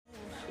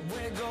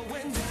We're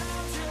going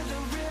down to the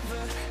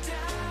river,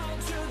 down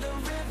to the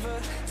river,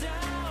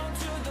 down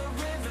to the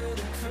river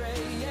to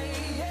pray.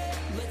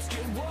 Let's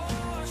get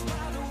washed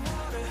by the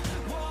water,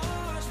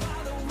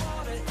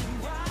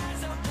 and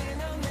rise up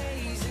in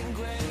amazing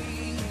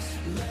grace.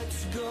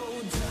 Let's go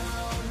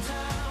down,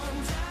 down,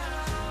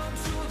 down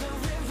to the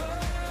river.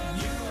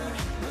 You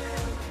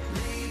will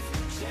leave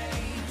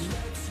change.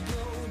 Let's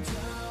go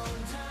down,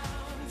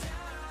 down,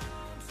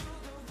 down to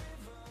the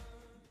river.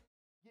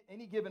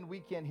 Any given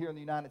weekend here in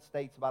the United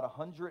States, about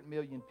 100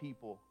 million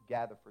people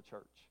gather for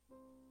church.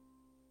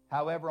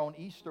 However, on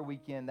Easter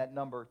weekend, that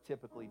number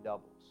typically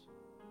doubles.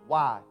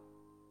 Why?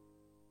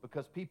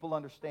 Because people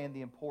understand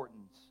the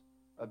importance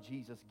of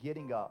Jesus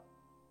getting up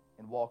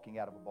and walking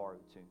out of a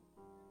borrowed tomb.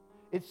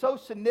 It's so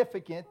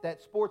significant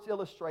that Sports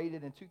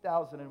Illustrated in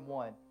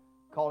 2001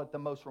 called it the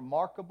most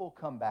remarkable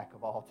comeback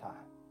of all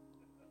time.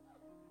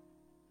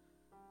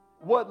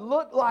 What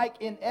looked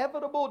like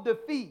inevitable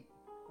defeat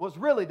was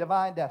really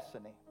divine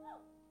destiny.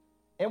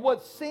 And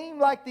what seemed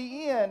like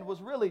the end was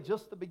really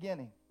just the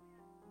beginning.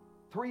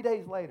 3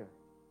 days later,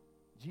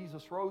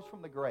 Jesus rose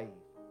from the grave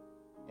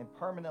and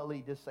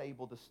permanently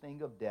disabled the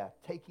sting of death,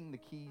 taking the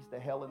keys to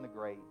hell and the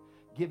grave,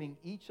 giving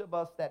each of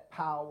us that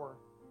power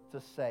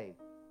to say,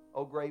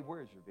 "Oh grave,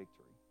 where is your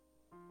victory?"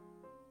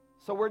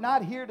 So we're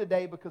not here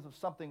today because of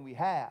something we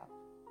have.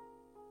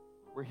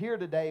 We're here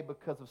today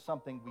because of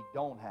something we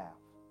don't have.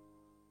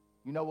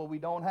 You know what we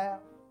don't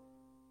have?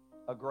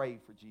 A grave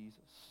for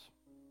Jesus.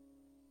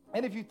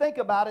 And if you think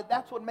about it,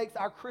 that's what makes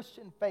our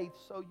Christian faith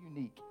so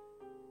unique.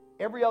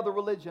 Every other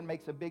religion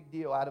makes a big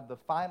deal out of the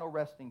final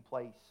resting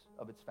place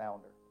of its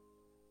founder.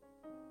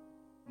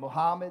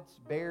 Muhammad's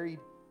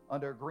buried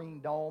under a green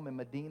dome in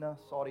Medina,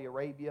 Saudi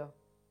Arabia.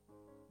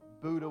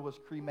 Buddha was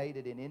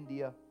cremated in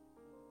India.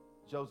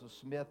 Joseph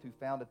Smith, who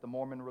founded the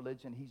Mormon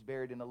religion, he's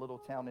buried in a little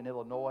town in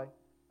Illinois.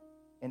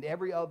 And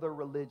every other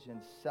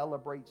religion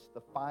celebrates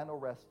the final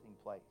resting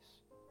place.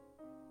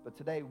 But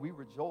today we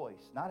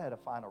rejoice not at a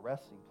final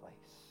resting place.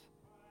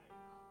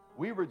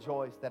 We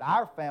rejoice that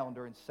our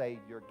founder and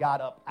Savior got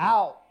up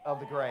out of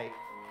the grave.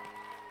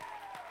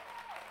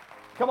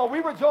 Come on, we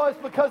rejoice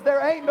because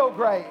there ain't no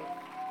grave.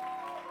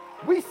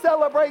 We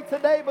celebrate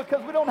today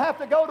because we don't have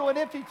to go to an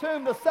empty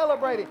tomb to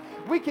celebrate it.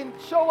 We can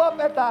show up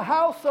at the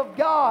house of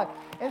God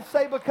and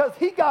say, because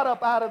He got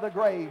up out of the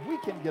grave, we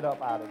can get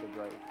up out of the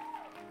grave.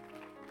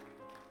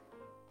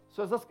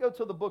 So let's go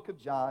to the book of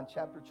John,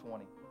 chapter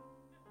 20.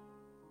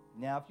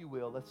 Now, if you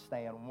will, let's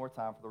stand one more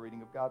time for the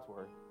reading of God's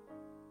Word.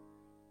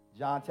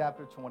 John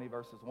chapter 20,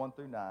 verses 1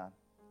 through 9.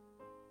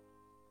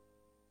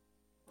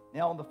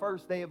 Now, on the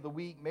first day of the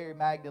week, Mary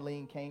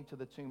Magdalene came to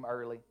the tomb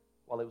early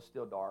while it was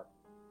still dark.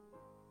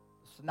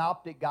 The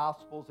Synoptic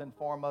Gospels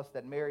inform us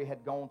that Mary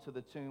had gone to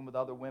the tomb with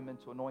other women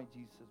to anoint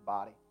Jesus'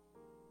 body.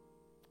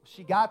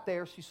 She got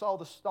there, she saw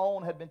the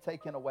stone had been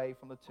taken away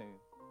from the tomb.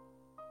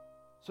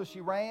 So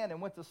she ran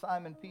and went to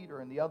Simon Peter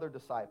and the other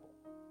disciple.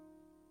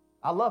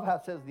 I love how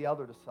it says the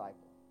other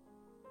disciple.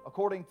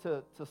 According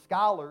to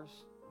scholars,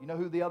 you know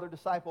who the other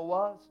disciple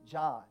was?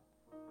 John.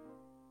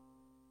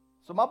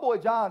 So my boy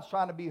John's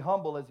trying to be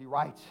humble as he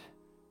writes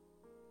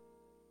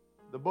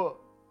the book.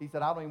 He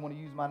said, I don't even want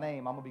to use my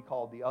name. I'm going to be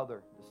called the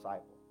other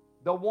disciple.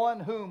 The one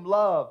whom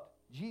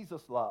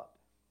Jesus loved.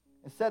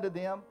 And said to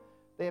them,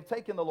 they have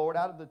taken the Lord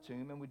out of the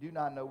tomb, and we do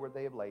not know where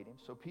they have laid him.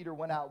 So Peter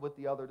went out with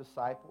the other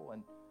disciple,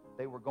 and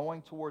they were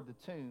going toward the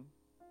tomb.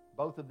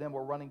 Both of them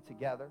were running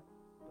together,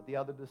 but the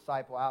other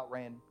disciple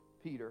outran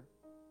Peter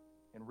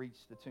and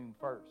reached the tomb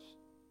first.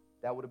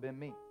 That would have been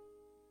me.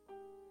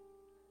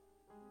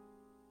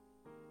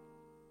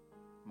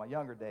 My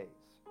younger days.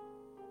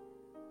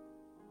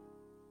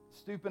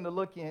 Stooping to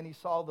look in, he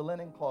saw the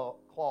linen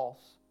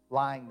cloths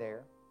lying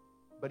there,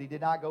 but he did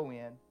not go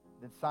in.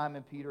 Then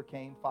Simon Peter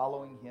came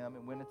following him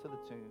and went into the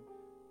tomb.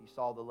 He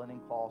saw the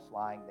linen cloths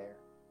lying there,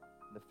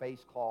 and the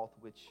face cloth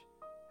which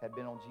had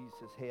been on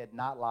Jesus' head,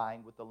 not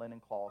lying with the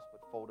linen cloths,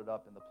 but folded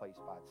up in the place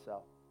by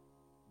itself.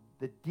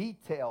 The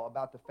detail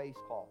about the face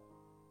cloth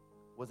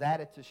was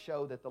added to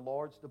show that the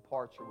Lord's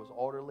departure was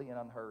orderly and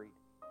unhurried.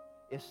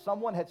 If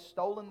someone had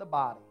stolen the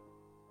body,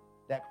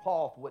 that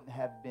cloth wouldn't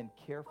have been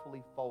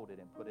carefully folded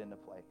and put into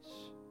place.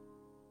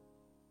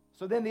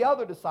 So then the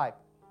other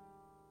disciple,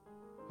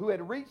 who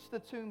had reached the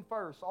tomb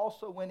first,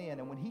 also went in,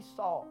 and when he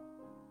saw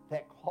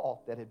that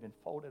cloth that had been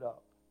folded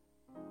up,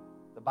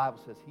 the Bible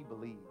says he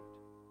believed.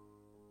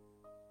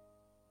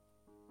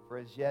 For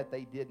as yet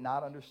they did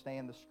not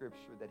understand the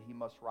scripture that he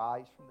must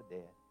rise from the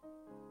dead.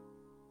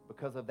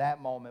 Because of that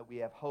moment, we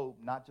have hope,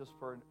 not just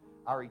for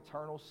our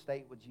eternal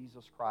state with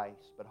Jesus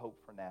Christ, but hope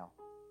for now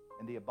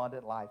and the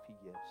abundant life he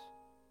gives.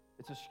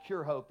 It's a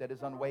secure hope that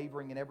is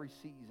unwavering in every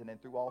season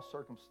and through all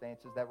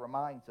circumstances, that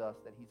reminds us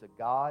that he's a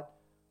God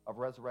of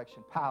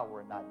resurrection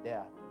power and not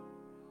death.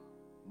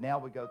 Now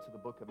we go to the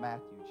book of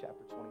Matthew,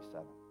 chapter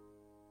 27,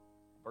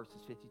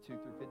 verses 52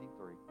 through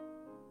 53.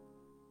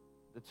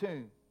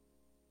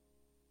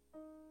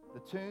 The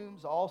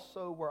tombs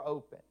also were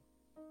open,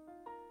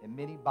 and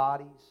many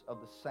bodies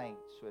of the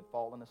saints who had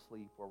fallen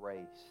asleep were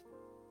raised.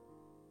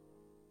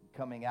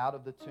 coming out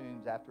of the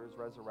tombs after his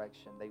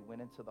resurrection, they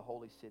went into the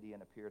holy city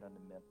and appeared unto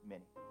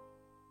many.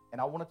 And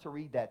I wanted to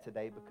read that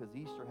today because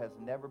Easter has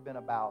never been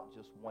about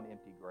just one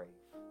empty grave.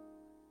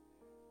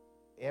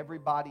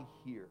 Everybody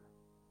here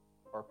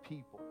are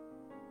people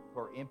who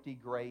are empty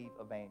grave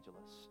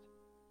evangelists.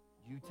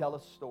 You tell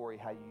a story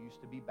how you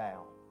used to be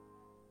bound,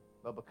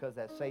 but because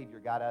that Savior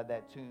got out of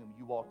that tomb,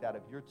 you walked out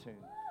of your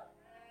tomb.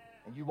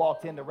 And you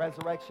walked into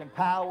resurrection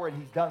power, and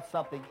he's done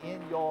something in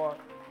your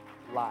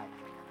life.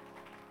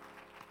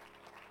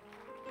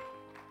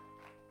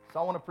 So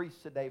I want to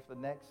preach today for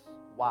the next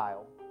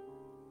while.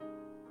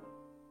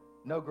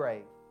 No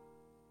grave.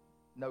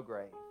 No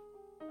grave.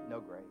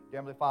 No grave. Dear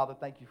Heavenly Father,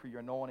 thank you for your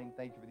anointing.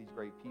 Thank you for these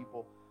great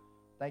people.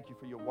 Thank you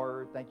for your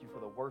word. Thank you for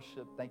the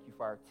worship. Thank you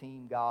for our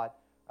team, God.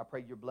 I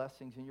pray your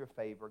blessings and your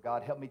favor.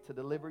 God, help me to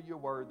deliver your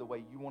word the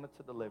way you want it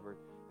to deliver.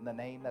 In the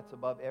name that's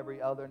above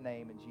every other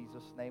name. In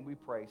Jesus' name we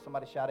pray.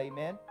 Somebody shout amen.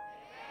 Amen.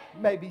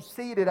 You may be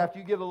seated after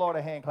you give the Lord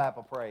a hand clap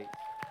of praise.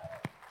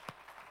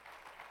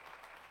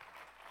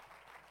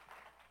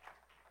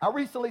 I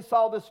recently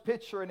saw this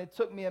picture, and it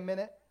took me a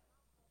minute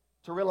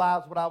to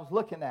realize what I was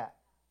looking at.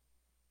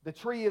 The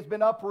tree has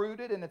been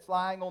uprooted, and it's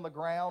lying on the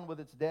ground with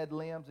its dead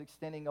limbs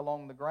extending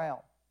along the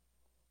ground.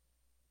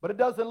 But it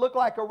doesn't look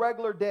like a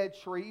regular dead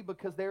tree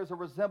because there's a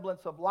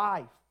resemblance of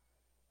life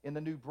in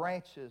the new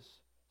branches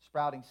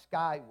sprouting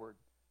skyward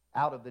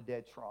out of the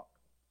dead trunk.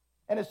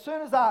 And as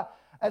soon as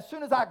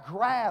I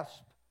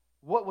grasped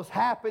what was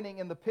happening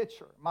in the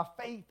picture, my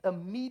faith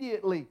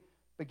immediately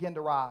began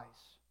to rise.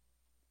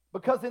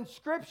 Because in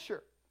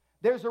Scripture,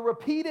 there's a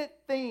repeated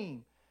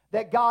theme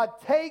that God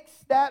takes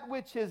that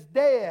which is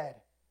dead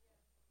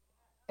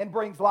and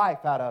brings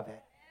life out of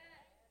it.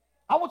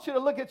 I want you to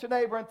look at your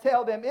neighbor and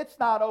tell them, it's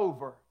not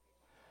over.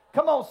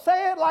 Come on,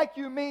 say it like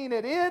you mean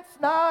it. It's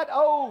not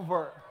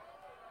over.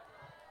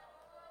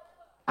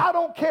 I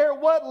don't care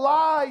what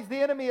lies the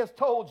enemy has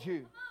told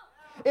you.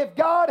 If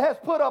God has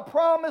put a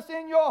promise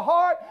in your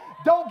heart,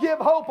 don't give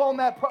hope on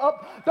that.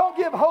 Don't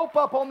give hope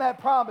up on that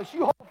promise.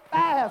 You hold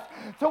fast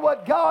to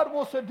what God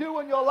wants to do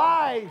in your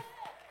life.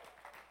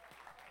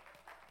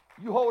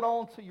 You hold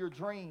on to your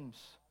dreams.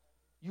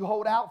 You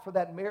hold out for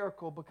that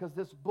miracle, because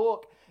this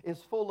book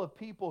is full of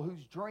people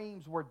whose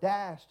dreams were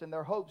dashed and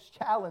their hopes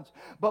challenged.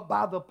 But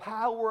by the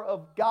power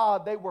of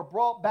God, they were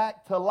brought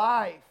back to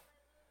life.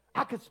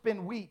 I could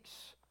spend weeks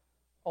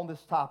on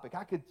this topic.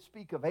 I could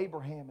speak of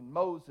Abraham and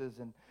Moses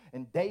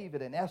and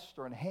David and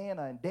Esther and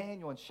Hannah and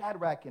Daniel and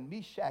Shadrach and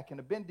Meshach and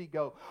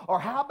Abednego.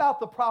 Or how about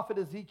the prophet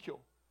Ezekiel,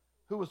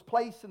 who was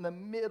placed in the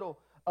middle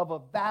of a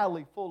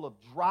valley full of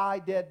dry,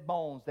 dead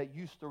bones that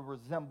used to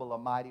resemble a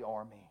mighty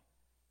army.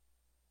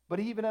 But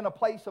even in a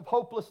place of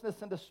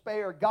hopelessness and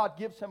despair, God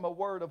gives him a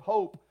word of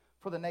hope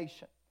for the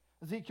nation.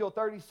 Ezekiel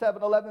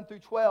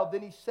 37:11-12,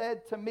 then he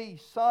said to me,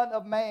 Son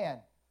of man,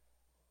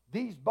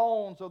 these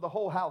bones are the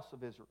whole house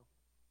of Israel.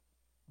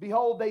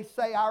 Behold, they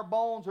say our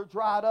bones are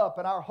dried up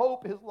and our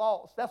hope is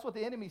lost. That's what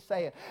the enemy's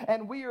saying.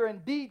 And we are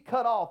indeed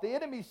cut off. The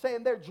enemy's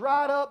saying they're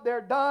dried up,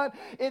 they're done,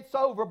 it's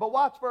over. But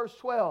watch verse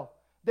 12.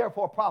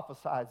 Therefore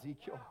prophesy,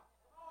 Ezekiel.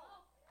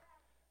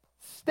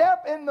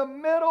 Step in the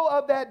middle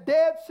of that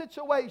dead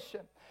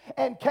situation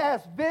and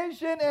cast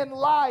vision and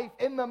life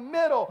in the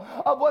middle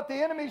of what the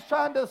enemy's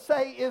trying to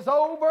say is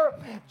over,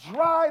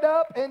 dried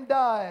up, and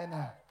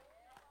done.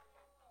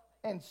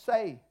 And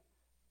say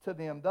to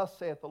them, thus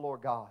saith the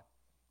Lord God,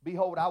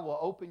 behold, I will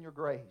open your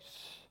graves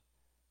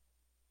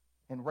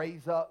and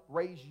raise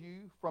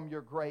you from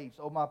your graves,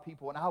 O my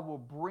people, and I will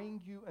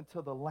bring you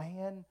into the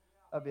land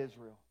of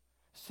Israel.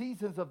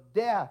 Seasons of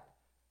death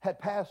had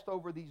passed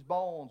over these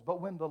bones, but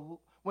when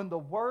the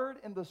Word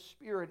and the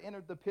Spirit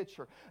entered the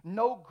picture,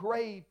 no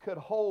grave could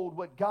hold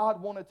what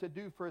God wanted to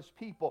do for His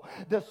people.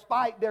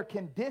 Despite their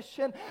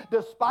condition,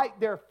 despite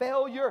their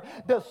failure,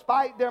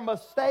 despite their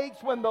mistakes,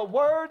 when the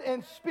Word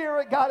and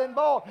Spirit got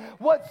involved,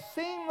 what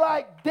seemed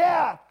like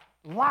death,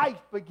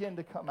 life began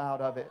to come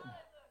out of it.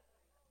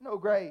 No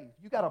grave.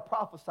 You got to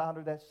prophesy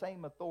under that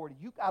same authority.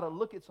 You got to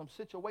look at some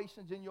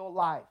situations in your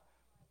life.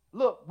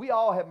 Look, we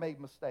all have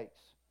made mistakes.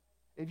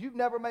 If you've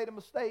never made a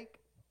mistake,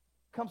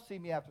 come see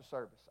me after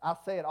service. I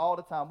say it all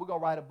the time. We're going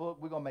to write a book.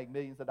 We're going to make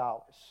millions of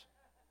dollars.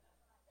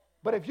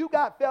 But if you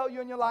got failure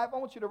in your life, I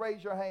want you to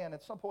raise your hand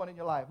at some point in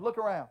your life. Look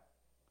around.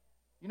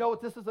 You know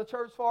what this is a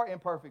church for?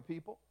 Imperfect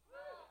people.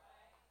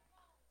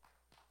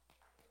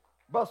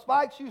 But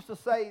Spikes used to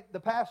say, the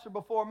pastor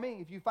before me,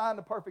 if you find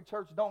the perfect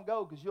church, don't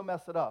go because you'll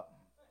mess it up.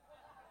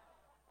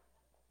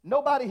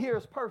 Nobody here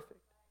is perfect.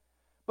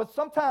 But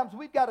sometimes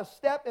we've got to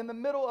step in the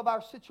middle of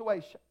our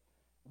situation.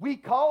 We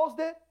caused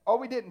it or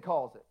we didn't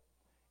cause it.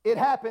 It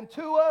happened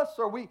to us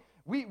or we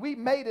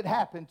made it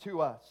happen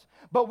to us.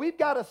 But we've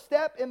got to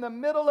step in the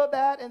middle of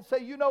that and say,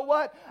 you know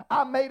what?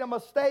 I made a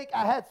mistake.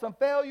 I had some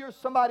failures.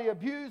 Somebody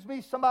abused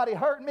me. Somebody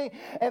hurt me.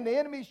 And the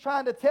enemy's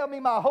trying to tell me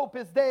my hope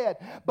is dead.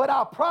 But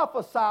I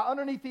prophesy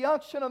underneath the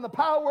unction and the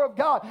power of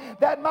God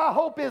that my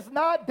hope is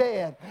not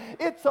dead.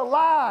 It's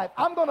alive.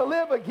 I'm going to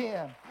live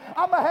again.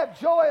 I'm going to have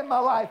joy in my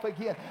life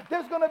again.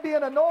 There's going to be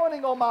an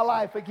anointing on my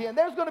life again.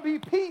 There's going to be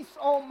peace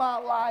on my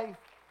life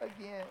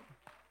again.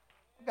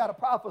 We've got to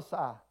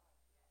prophesy.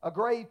 A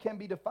grave can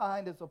be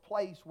defined as a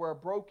place where a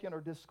broken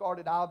or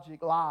discarded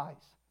object lies.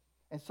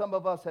 And some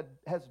of us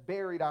has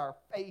buried our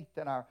faith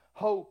and our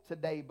hope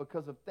today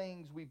because of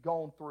things we've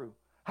gone through.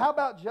 How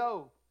about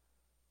Job?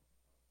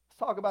 Let's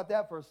talk about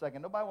that for a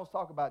second. Nobody wants to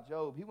talk about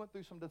Job. He went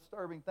through some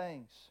disturbing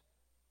things.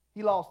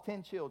 He lost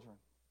 10 children.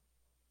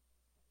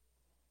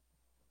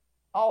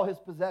 All his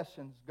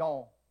possessions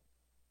gone.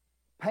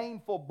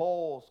 Painful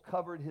boils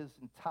covered his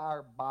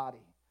entire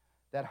body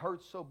that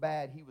hurt so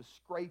bad he was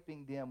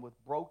scraping them with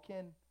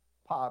broken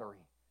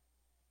pottery.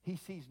 He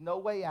sees no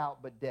way out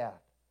but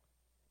death.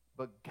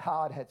 But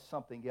God had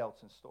something else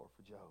in store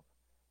for Job.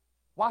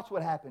 Watch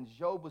what happens.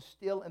 Job was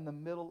still in the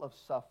middle of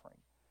suffering.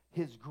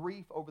 His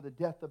grief over the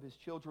death of his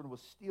children was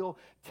still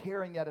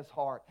tearing at his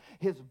heart.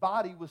 His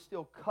body was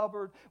still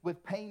covered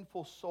with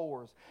painful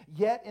sores.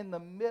 Yet in the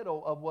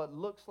middle of what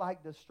looks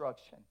like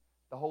destruction,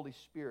 the Holy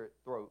Spirit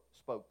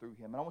spoke through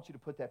him. And I want you to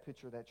put that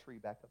picture of that tree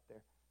back up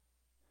there.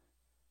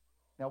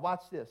 Now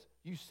watch this.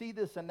 You see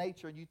this in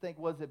nature and you think,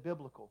 was it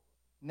biblical?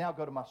 Now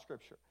go to my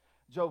scripture.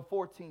 Job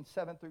 14,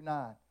 7 through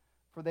 9.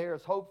 For there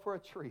is hope for a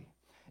tree,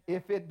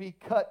 if it be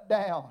cut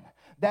down,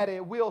 that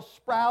it will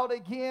sprout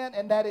again,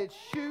 and that its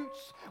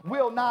shoots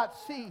will not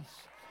cease.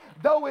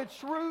 Though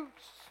its root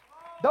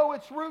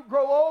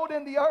grow old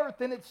in the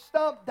earth, and its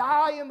stump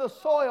die in the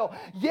soil,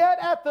 yet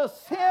at the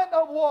scent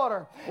of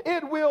water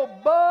it will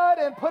bud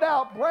and put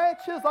out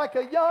branches like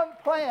a young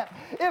plant.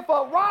 If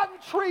a rotten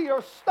tree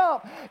or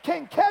stump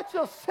can catch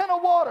a scent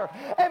of water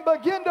and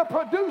begin to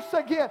produce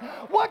again,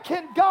 what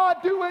can God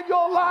do in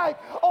your life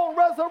on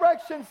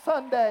Resurrection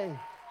Sunday?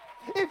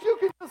 If you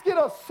can just get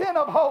a scent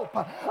of hope,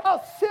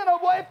 a scent of,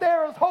 if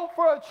there is hope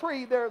for a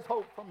tree, there is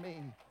hope for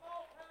me.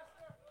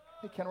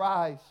 It can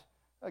rise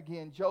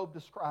again. Job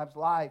describes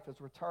life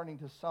as returning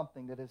to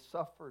something that has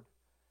suffered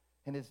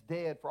and is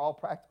dead for all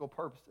practical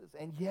purposes.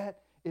 And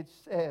yet it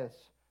says,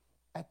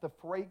 at the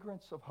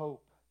fragrance of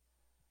hope,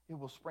 it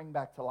will spring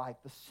back to life.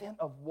 The scent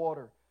of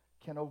water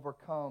can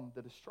overcome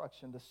the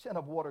destruction. The scent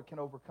of water can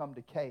overcome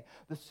decay.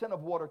 The scent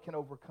of water can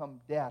overcome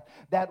death.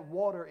 That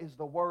water is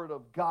the Word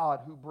of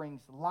God who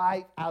brings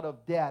life out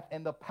of death.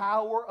 And the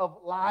power of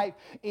life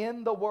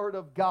in the Word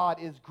of God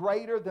is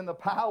greater than the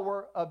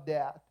power of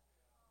death.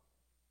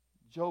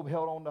 Job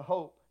held on to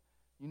hope.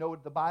 You know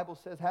what the Bible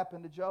says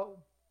happened to Job?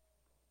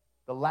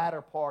 The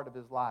latter part of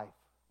his life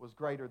was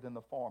greater than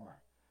the former.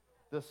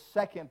 The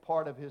second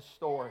part of his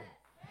story,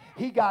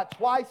 he got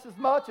twice as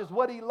much as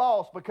what he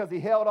lost because he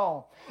held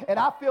on. And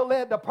I feel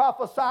led to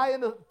prophesy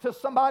to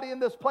somebody in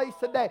this place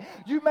today.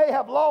 You may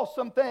have lost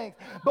some things,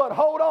 but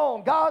hold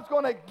on. God's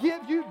going to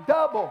give you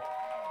double.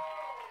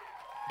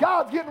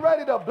 God's getting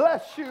ready to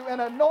bless you and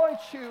anoint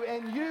you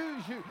and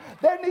use you.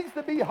 There needs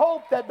to be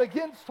hope that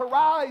begins to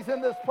rise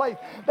in this place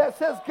that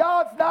says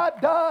God's not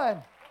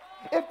done.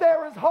 If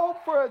there is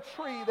hope for a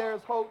tree, there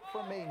is hope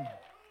for me.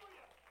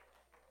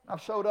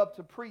 I've showed up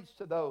to preach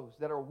to those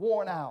that are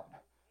worn out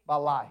by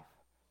life,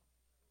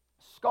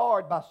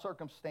 scarred by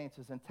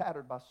circumstances, and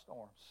tattered by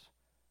storms.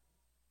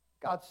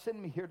 God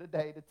sent me here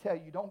today to tell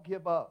you, don't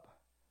give up,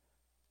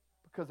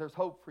 because there's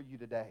hope for you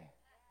today.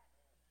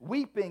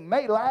 Weeping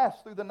may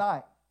last through the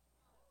night.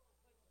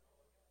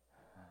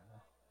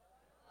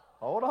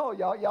 Hold on,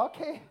 y'all. Y'all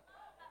can't.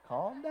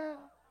 Calm down.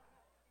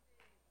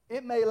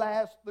 It may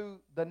last through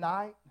the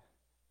night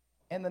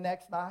and the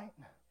next night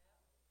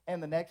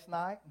and the next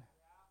night.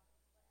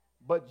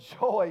 But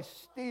joy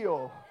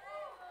still.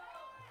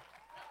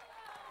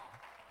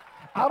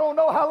 I don't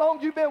know how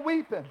long you've been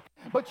weeping,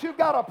 but you've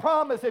got a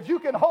promise. If you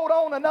can hold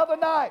on another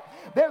night,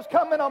 there's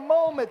coming a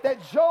moment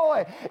that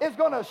joy is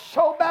going to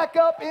show back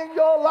up in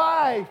your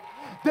life.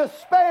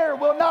 Despair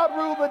will not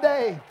rule the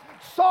day.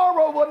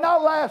 Sorrow will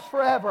not last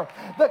forever.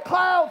 The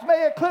clouds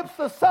may eclipse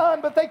the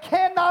sun, but they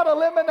cannot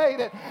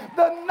eliminate it.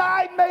 The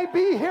night may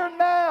be here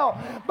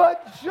now,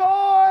 but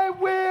joy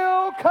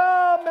will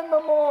come in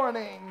the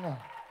morning.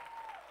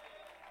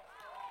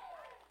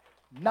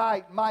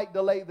 Night might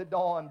delay the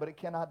dawn, but it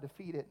cannot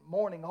defeat it.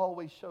 Morning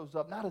always shows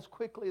up, not as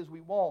quickly as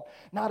we want,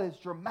 not as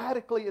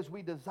dramatically as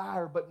we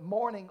desire, but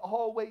morning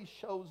always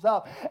shows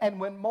up. And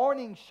when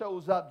morning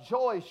shows up,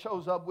 joy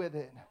shows up with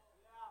it.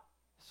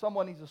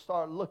 Someone needs to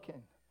start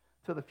looking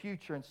to the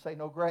future and say,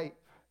 no, great.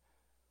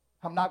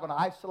 I'm not going to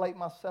isolate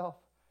myself.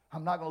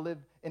 I'm not going to live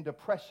in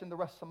depression the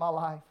rest of my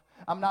life.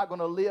 I'm not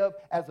going to live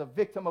as a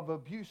victim of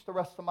abuse the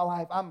rest of my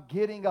life. I'm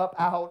getting up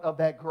out of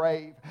that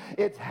grave.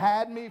 It's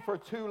had me for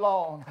too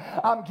long.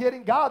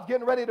 God's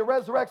getting ready to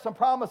resurrect some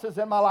promises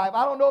in my life.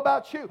 I don't know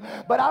about you,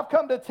 but I've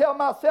come to tell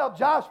myself,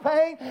 Josh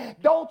Payne,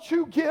 don't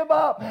you give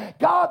up.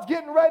 God's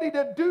getting ready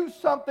to do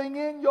something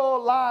in your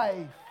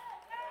life.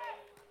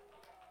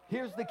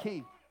 Here's the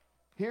key.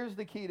 Here's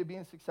the key to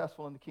being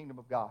successful in the kingdom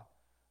of God.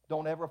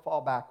 Don't ever fall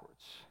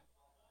backwards.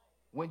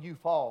 When you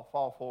fall,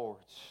 fall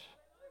forwards.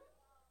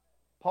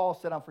 Paul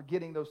said, I'm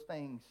forgetting those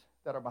things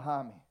that are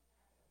behind me.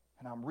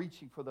 And I'm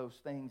reaching for those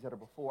things that are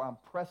before. I'm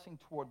pressing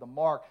toward the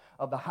mark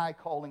of the high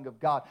calling of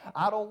God.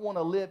 I don't want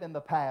to live in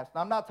the past. Now,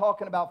 I'm not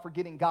talking about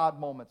forgetting God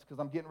moments, because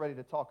I'm getting ready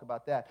to talk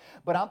about that.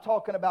 But I'm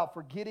talking about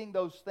forgetting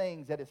those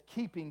things that is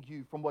keeping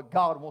you from what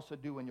God wants to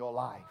do in your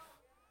life.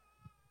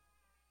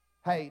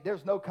 Hey,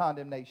 there's no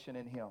condemnation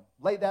in Him.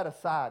 Lay that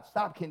aside.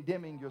 Stop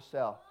condemning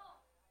yourself.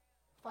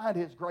 Find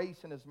His grace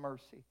and His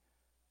mercy.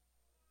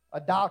 A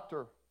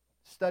doctor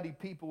studied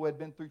people who had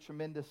been through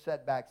tremendous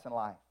setbacks in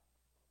life.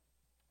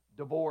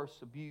 Divorce,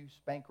 abuse,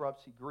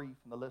 bankruptcy, grief,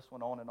 and the list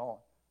went on and on.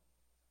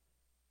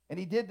 And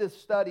he did this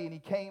study, and he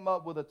came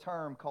up with a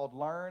term called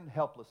learned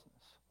helplessness.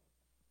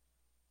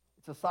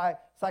 It's a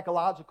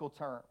psychological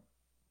term.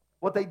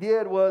 What they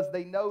did was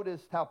they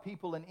noticed how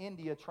people in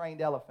India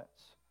trained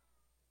elephants.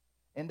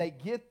 And they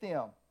get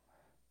them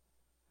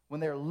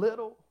when they're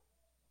little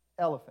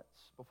elephants,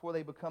 before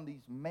they become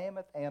these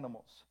mammoth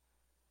animals.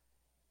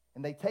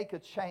 And they take a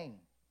chain,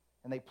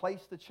 and they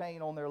place the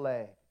chain on their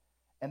leg.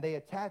 And they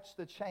attach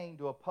the chain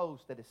to a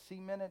post that is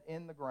cemented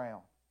in the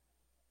ground.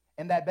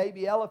 And that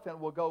baby elephant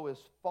will go as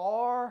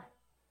far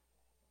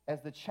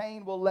as the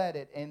chain will let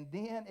it. And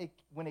then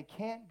when it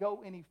can't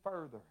go any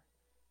further,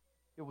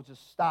 it will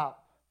just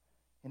stop.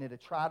 And it'll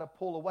try to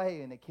pull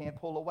away, and it can't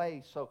pull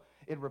away. So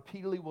it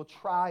repeatedly will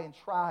try and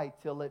try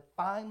till it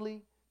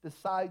finally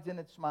decides in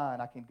its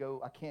mind, I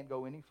can't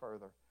go any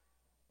further.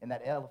 And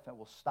that elephant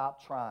will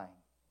stop trying.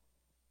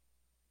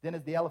 Then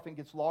as the elephant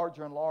gets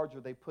larger and larger,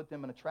 they put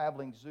them in a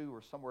traveling zoo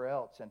or somewhere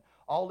else. And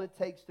all it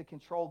takes to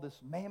control this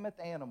mammoth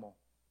animal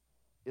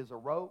is a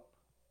rope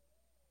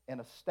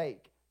and a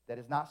stake that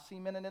is not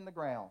cemented in the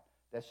ground,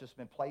 that's just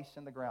been placed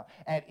in the ground.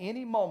 At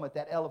any moment,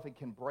 that elephant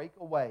can break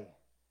away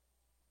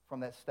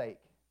from that stake.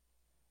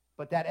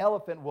 But that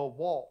elephant will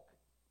walk,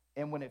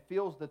 and when it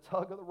feels the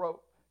tug of the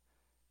rope,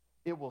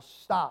 it will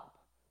stop,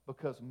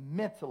 because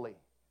mentally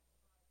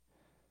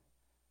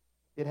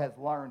it has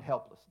learned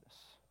helplessness.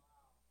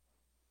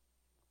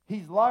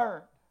 He's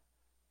learned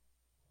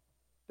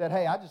that,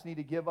 hey, I just need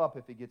to give up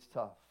if it gets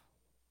tough.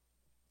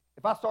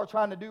 If I start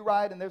trying to do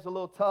right and there's a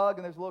little tug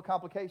and there's a little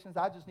complications,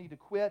 I just need to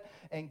quit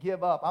and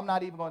give up. I'm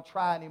not even going to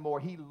try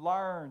anymore.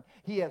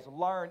 It has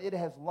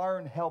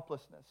learned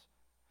helplessness.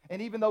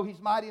 And even though he's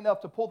mighty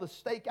enough to pull the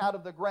stake out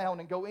of the ground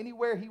and go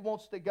anywhere he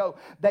wants to go,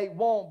 they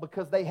won't,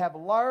 because they have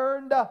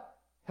learned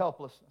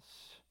helplessness.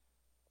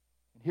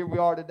 And here we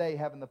are today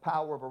having the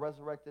power of a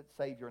resurrected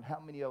Savior. And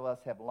how many of us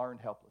have learned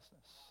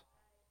helplessness?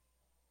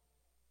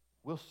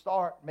 We'll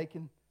start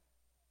making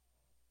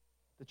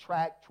the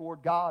track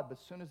toward God, but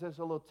as soon as there's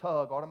a little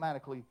tug,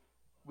 automatically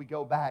we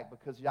go back,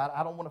 because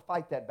I don't want to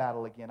fight that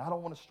battle again. I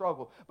don't want to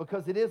struggle,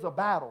 because it is a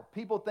battle.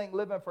 People think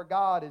living for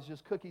God is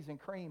just cookies and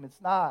cream.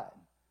 It's not.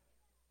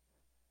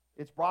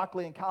 It's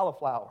broccoli and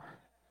cauliflower.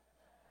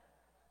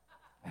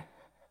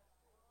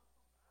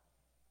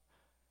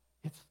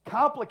 It's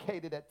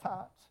complicated at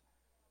times.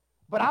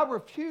 But I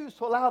refuse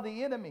to allow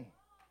the enemy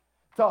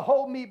to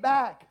hold me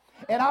back.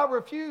 And I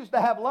refuse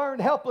to have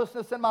learned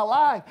helplessness in my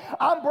life.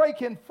 I'm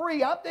breaking free.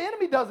 The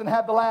enemy doesn't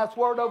have the last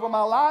word over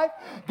my life.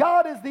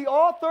 God is the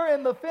author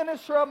and the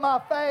finisher of my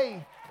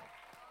faith.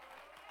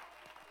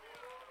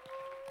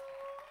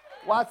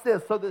 Watch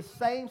this. So this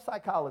same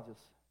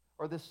psychologist,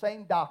 or this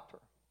same doctor,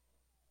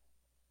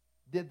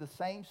 did the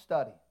same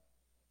study.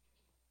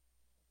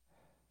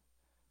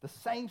 The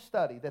same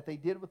study that they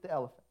did with the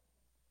elephant.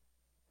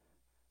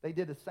 They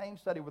did the same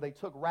study where they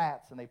took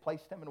rats and they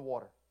placed them in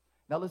water.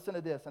 Now listen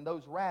to this. And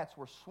those rats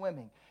were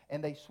swimming,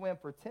 and they swim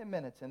for 10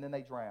 minutes, and then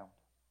they drowned.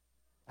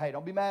 Hey,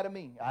 don't be mad at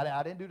me.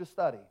 I didn't do the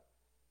study.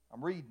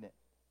 I'm reading it.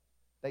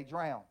 They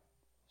drowned.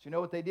 So you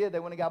know what they did? They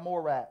went and got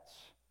more rats.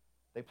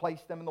 They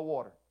placed them in the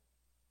water.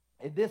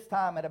 At this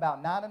time, at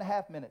about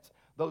 9.5 minutes,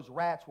 those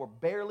rats were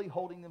barely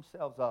holding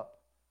themselves up.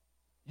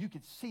 You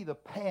could see the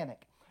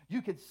panic.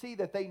 You could see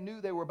that they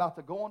knew they were about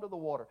to go into the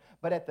water.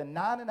 But at the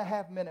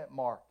 9.5 minute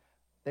mark,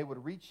 they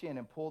would reach in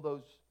and pull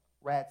those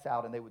rats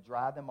out, and they would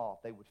dry them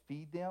off. They would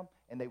feed them,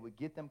 and they would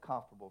get them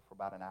comfortable for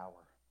about an hour.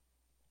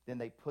 Then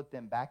they put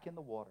them back in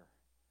the water.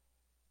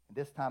 And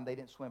this time they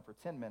didn't swim for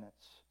 10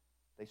 minutes.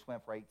 They swam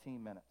for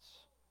 18 minutes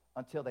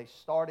until they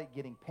started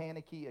getting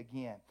panicky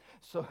again.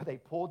 So they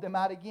pulled them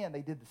out again.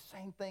 They did the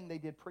same thing they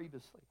did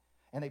previously.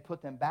 And they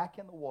put them back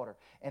in the water,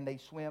 and they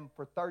swam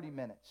for 30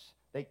 minutes.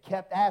 They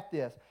kept at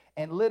this,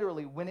 and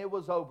literally when it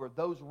was over,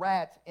 those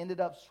rats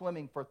ended up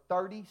swimming for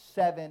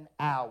 37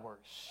 hours.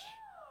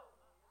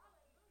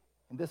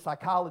 And this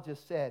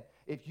psychologist said,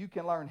 if you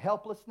can learn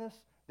helplessness,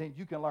 then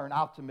you can learn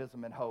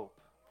optimism and hope.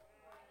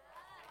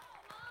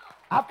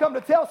 I've come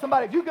to tell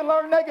somebody, if you can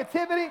learn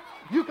negativity,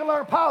 you can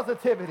learn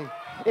positivity.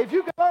 If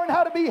you can learn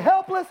how to be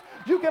helpless,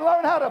 you can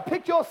learn how to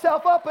pick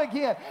yourself up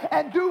again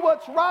and do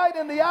what's right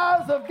in the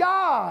eyes of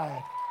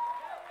God.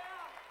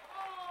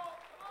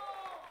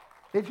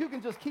 If you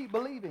can just keep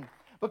believing.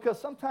 Because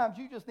sometimes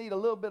you just need a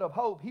little bit of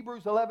hope.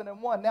 Hebrews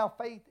 11:1, now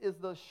faith is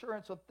the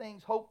assurance of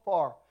things hoped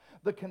for,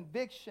 the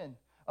conviction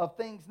of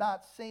things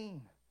not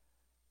seen.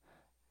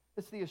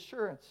 It's the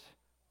assurance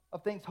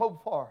of things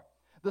hoped for,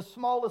 The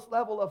smallest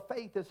level of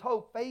faith is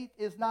hope. Faith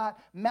is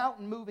not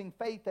mountain-moving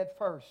faith at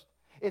first.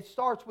 It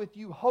starts with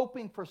you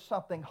hoping for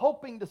something,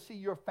 hoping to see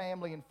your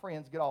family and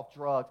friends get off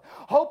drugs,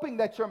 hoping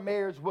that your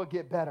marriage will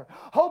get better,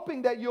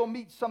 hoping that you'll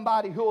meet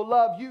somebody who will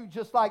love you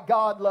just like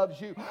God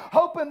loves you,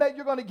 hoping that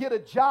you're going to get a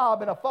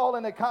job in a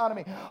falling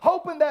economy,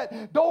 hoping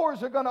that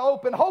doors are going to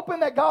open,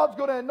 hoping that God's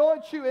going to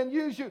anoint you and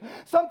use you.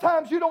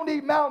 Sometimes you don't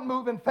need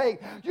mountain-moving faith.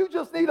 You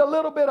just need a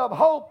little bit of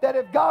hope that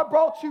if God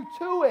brought you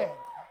to it,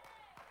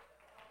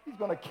 He's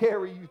going to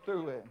carry you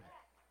through it.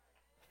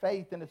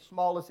 Faith in its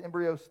smallest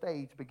embryo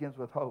stage begins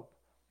with hope.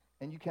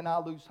 And you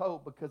cannot lose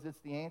hope because it's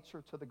the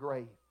answer to the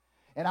grave.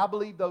 And I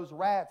believe those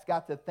rats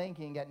got to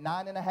thinking at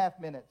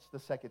 9.5 minutes the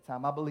second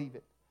time. I believe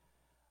it.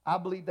 I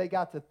believe they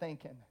got to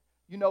thinking,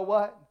 you know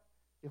what?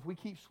 If we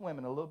keep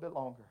swimming a little bit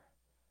longer,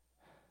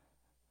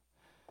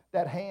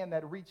 that hand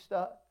that reached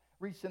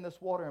in this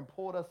water and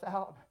pulled us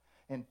out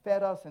and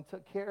fed us and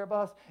took care of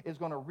us is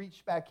going to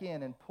reach back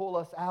in and pull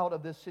us out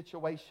of this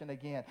situation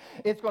again.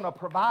 It's going to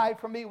provide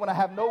for me when I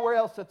have nowhere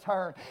else to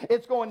turn.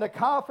 It's going to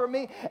comfort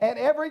me. And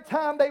every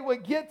time they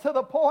would get to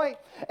the point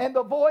and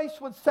the voice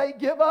would say,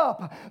 give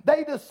up,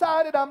 they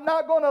decided, I'm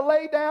not going to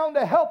lay down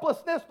to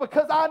helplessness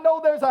because I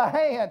know there's a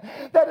hand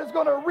that is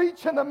going to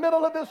reach in the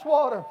middle of this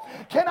water.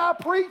 Can I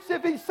preach?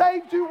 If He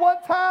saved you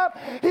one time,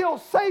 He'll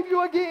save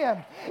you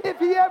again. If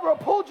He ever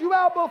pulled you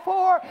out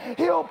before,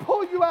 He'll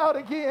pull you out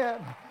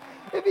again.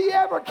 If He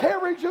ever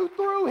carried you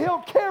through,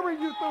 He'll carry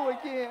you through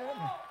again.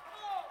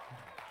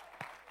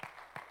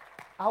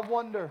 I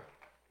wonder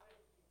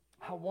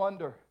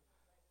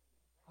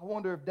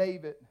if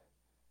David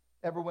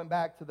ever went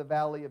back to the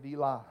valley of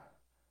Elah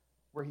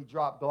where he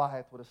dropped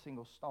Goliath with a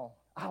single stone.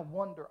 I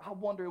wonder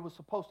it was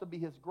supposed to be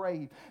his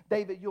grave.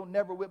 David, you'll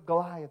never whip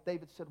Goliath.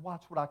 David said,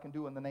 watch what I can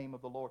do in the name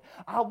of the Lord.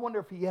 I wonder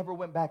if he ever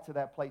went back to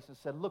that place and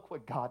said, look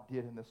what God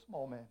did in this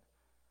moment.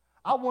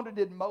 I wonder,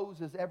 did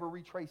Moses ever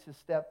retrace his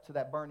step to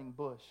that burning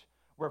bush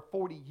where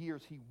 40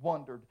 years he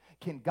wondered,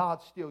 can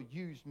God still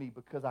use me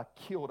because I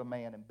killed a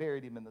man and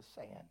buried him in the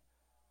sand?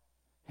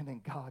 And then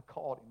God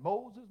called him,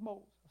 Moses,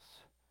 Moses.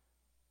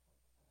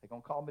 They're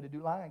going to call me to do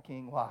Lion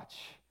King, watch.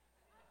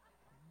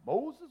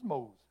 Moses,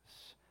 Moses.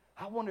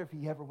 I wonder if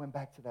he ever went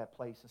back to that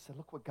place and said,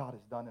 look what God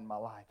has done in my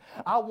life.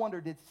 I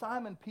wonder, did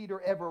Simon Peter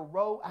ever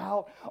row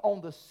out on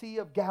the Sea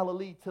of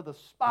Galilee to the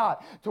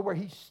spot to where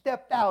he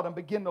stepped out and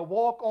began to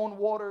walk on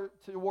water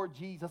toward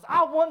Jesus?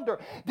 I wonder,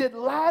 did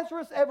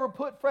Lazarus ever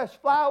put fresh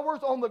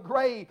flowers on the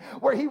grave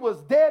where he was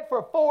dead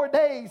for 4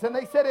 days and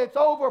they said it's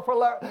over for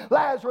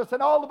Lazarus,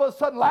 and all of a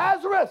sudden,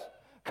 Lazarus,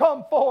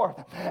 come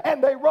forth.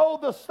 And they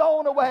rolled the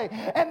stone away.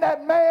 And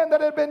that man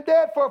that had been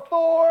dead for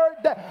 4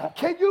 days,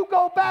 can you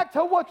go back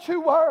to what you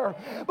were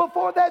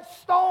before that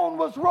stone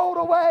was rolled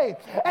away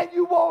and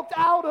you walked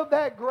out of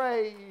that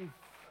grave?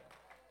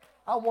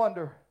 I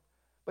wonder.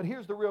 But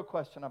here's the real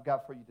question I've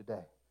got for you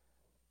today.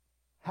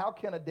 How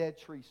can a dead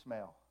tree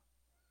smell?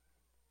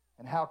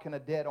 And how can a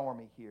dead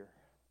army hear?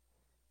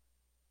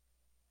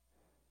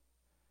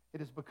 It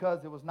is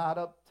because it was not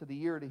up to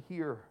the ear to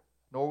hear,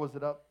 nor was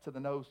it up to the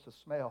nose to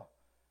smell.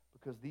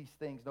 Because these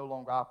things no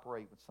longer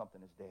operate when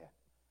something is dead.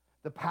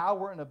 The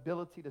power and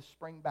ability to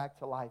spring back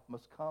to life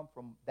must come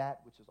from that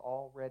which has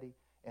already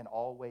and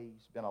always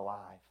been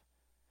alive.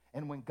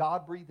 And when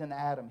God breathed in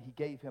Adam, He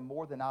gave him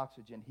more than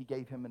oxygen. He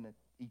gave him an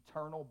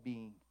eternal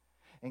being.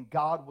 And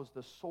God was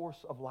the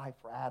source of life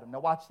for Adam.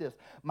 Now watch this.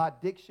 My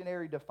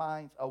dictionary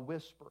defines a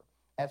whisper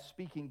as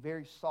speaking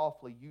very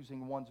softly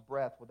using one's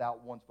breath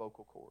without one's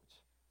vocal cords.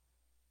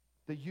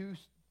 The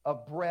use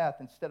of breath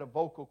instead of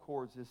vocal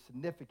cords is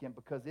significant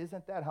because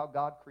isn't that how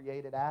God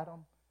created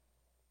Adam?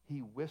 He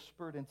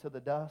whispered into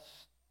the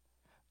dust.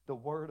 The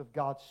Word of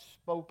God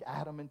spoke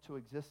Adam into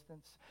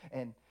existence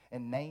and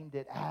named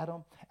it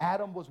Adam.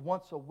 Adam was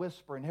once a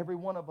whisper, and every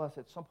one of us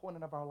at some point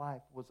in our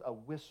life was a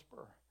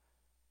whisper.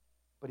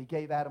 But He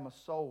gave Adam a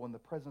soul, and the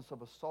presence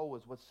of a soul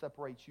is what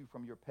separates you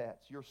from your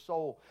pets. Your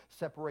soul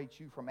separates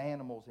you from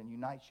animals and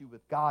unites you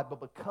with God. But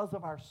because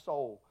of our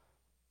soul,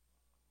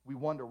 we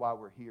wonder why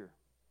we're here.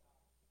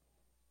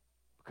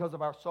 Because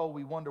of our soul,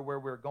 we wonder where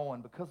we're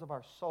going. Because of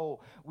our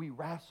soul, we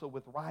wrestle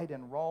with right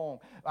and wrong.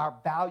 Our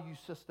value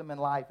system in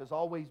life is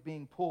always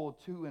being pulled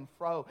to and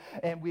fro.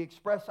 And we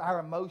express our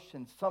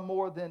emotions, some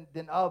more than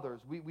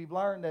others. We've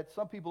learned that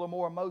some people are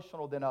more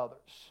emotional than others.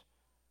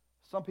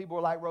 Some people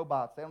are like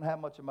robots. They don't have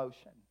much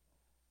emotion.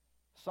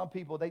 Some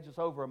people, they just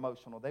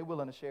over-emotional. They're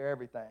willing to share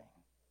everything.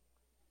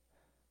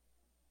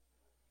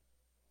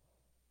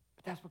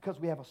 But that's because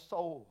we have a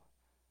soul.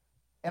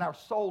 And our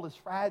soul is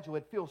fragile.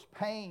 It feels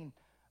pain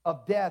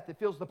of death. It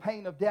feels the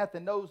pain of death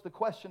and knows the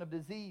question of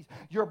disease.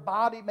 Your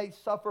body may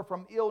suffer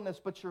from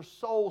illness, but your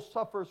soul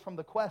suffers from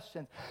the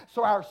questions.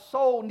 So our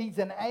soul needs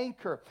an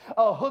anchor,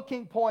 a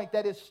hooking point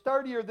that is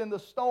sturdier than the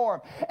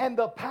storm. And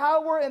the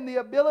power and the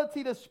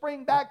ability to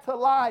spring back to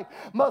life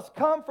must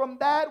come from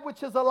that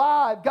which is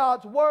alive,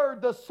 God's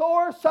Word, the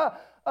source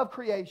of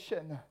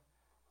creation.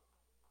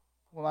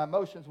 When my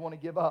emotions want to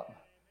give up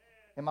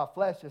and my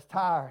flesh is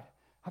tired,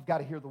 I've got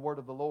to hear the Word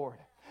of the Lord.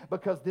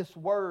 because this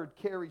word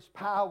carries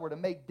power to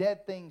make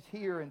dead things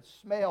hear and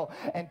smell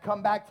and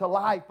come back to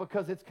life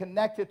because it's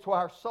connected to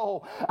our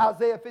soul.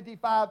 Isaiah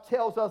 55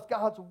 tells us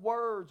God's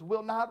words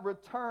will not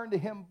return to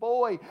him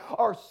void,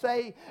 or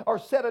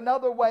said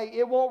another way,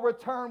 it won't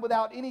return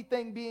without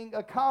anything being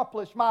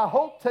accomplished. My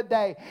hope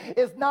today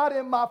is not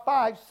in my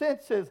five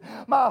senses.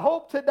 My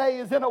hope today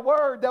is in a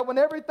word that when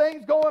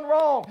everything's going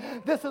wrong,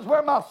 this is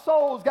where my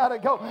soul's got to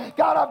go.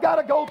 God, I've got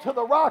to go to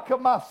the rock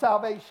of my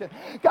salvation.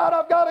 God,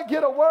 I've got to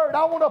get a word.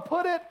 I want to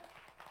put it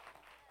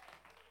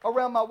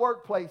around my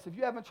workplace. If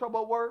you're having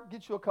trouble at work,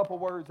 get you a couple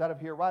words out of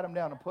here. Write them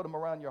down and put them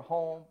around your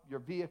home, your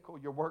vehicle,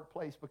 your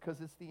workplace,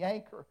 because it's the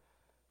anchor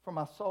for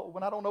my soul.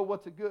 When I don't know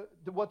what to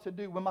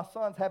do, when my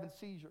son's having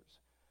seizures,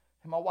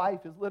 and my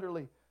wife is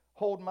literally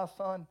holding my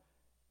son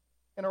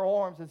in her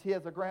arms as he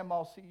has a grand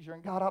mal seizure,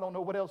 and God, I don't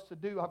know what else to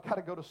do. I've got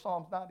to go to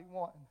Psalms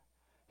 91.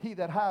 He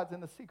that hides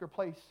in the secret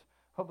place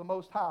of the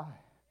Most High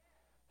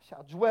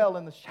shall dwell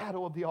in the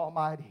shadow of the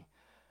Almighty.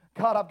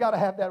 God, I've got to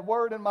have that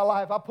word in my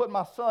life. I put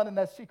my son in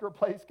that secret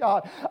place.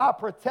 God, I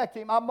protect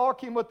him. I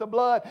mark him with the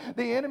blood.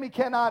 The enemy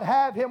cannot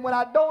have him. When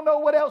I don't know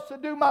what else to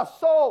do, my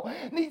soul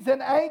needs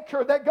an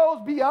anchor that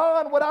goes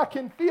beyond what I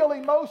can feel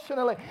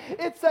emotionally.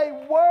 It's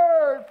a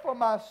word for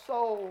my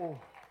soul.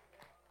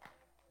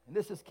 And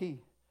this is key,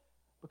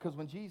 because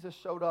when Jesus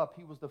showed up,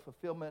 he was the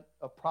fulfillment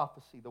of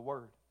prophecy, the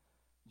word.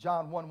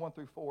 John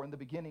 1:1-4, in the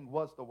beginning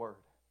was the word.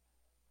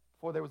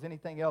 Before there was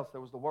anything else,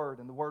 there was the word,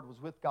 and the word was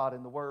with God,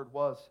 and the word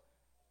was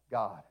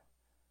God.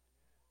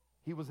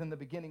 He was in the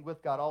beginning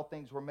with God. All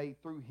things were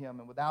made through him,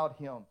 and without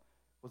him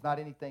was not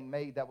anything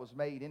made that was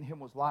made. In him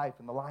was life,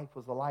 and the life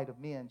was the light of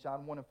men.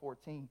 John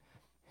 1:14,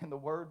 and the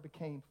word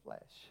became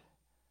flesh.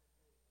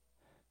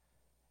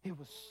 It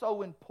was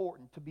so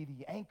important to be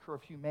the anchor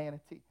of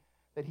humanity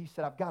that he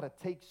said, I've got to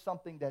take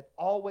something that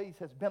always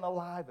has been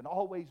alive and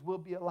always will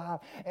be alive,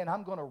 and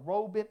I'm going to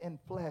robe it in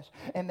flesh.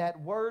 And that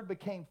word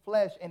became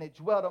flesh, and it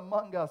dwelt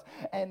among us.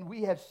 And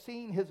we have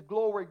seen his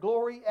glory,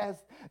 glory as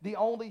the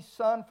only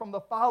Son from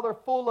the Father,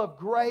 full of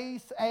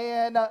grace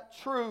and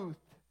truth.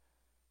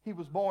 He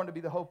was born to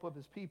be the hope of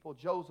his people.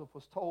 Joseph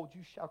was told,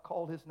 you shall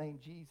call his name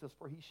Jesus,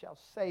 for he shall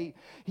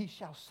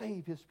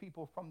save his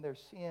people from their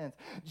sins.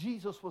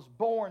 Jesus was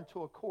born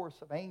to a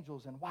chorus of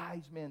angels and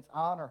wise men's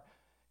honor.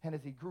 And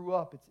as he grew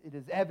up, it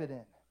is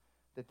evident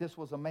that this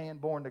was a man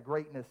born to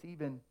greatness,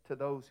 even to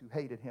those who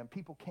hated him.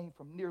 People came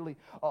from nearly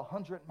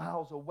 100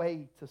 miles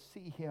away to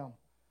see him.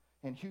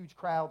 And huge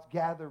crowds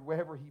gathered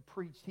wherever he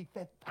preached. He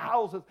fed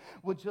thousands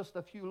with just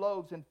a few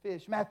loaves and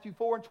fish. Matthew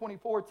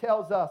 4:24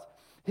 tells us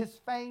his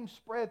fame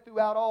spread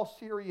throughout all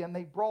Syria, and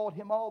they brought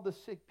him all the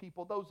sick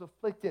people, those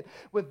afflicted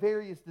with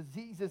various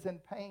diseases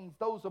and pains,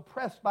 those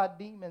oppressed by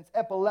demons,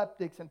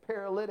 epileptics and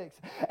paralytics,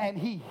 and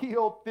he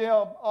healed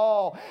them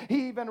all.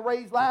 He even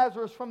raised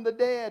Lazarus from the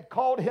dead,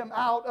 called him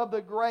out of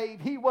the grave.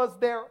 He was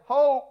their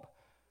hope.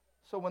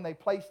 So when they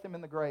placed him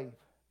in the grave,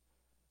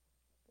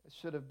 it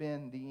should have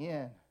been the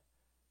end.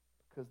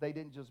 Because they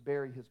didn't just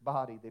bury his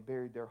body, they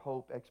buried their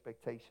hope,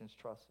 expectations,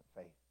 trust,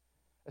 and faith.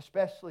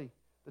 Especially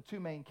the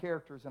two main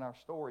characters in our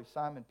story,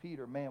 Simon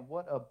Peter. Man,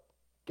 what a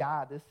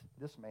guy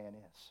this man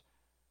is.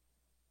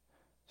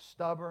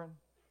 Stubborn,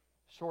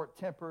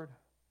 short-tempered,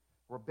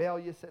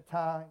 rebellious at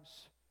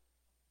times.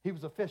 He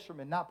was a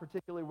fisherman, not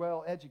particularly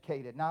well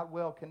educated, not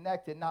well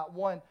connected, not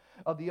one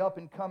of the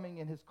up-and-coming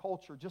in his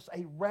culture, just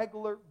a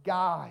regular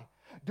guy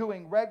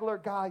doing regular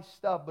guy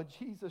stuff. But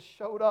Jesus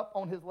showed up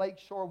on his lake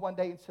shore one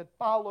day and said,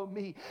 follow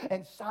me.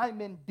 And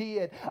Simon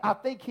did. I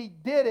think he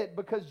did it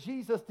because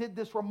Jesus did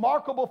this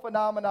remarkable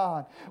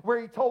phenomenon where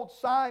he told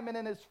Simon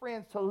and his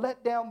friends to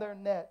let down their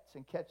nets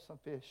and catch some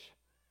fish.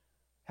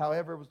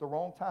 However, it was the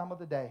wrong time of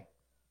the day.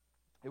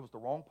 It was the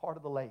wrong part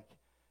of the lake.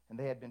 And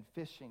they had been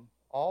fishing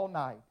all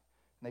night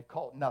and they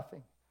caught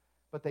nothing.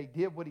 But they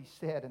did what he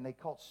said, and they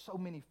caught so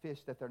many fish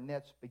that their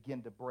nets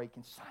began to break.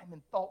 And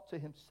Simon thought to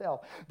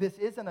himself, this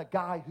isn't a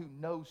guy who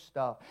knows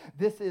stuff.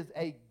 This is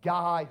a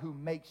guy who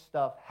makes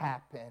stuff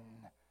happen.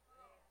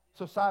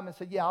 So Simon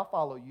said, yeah, I'll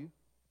follow you.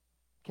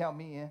 Count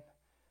me in.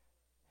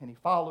 And he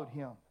followed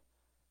him.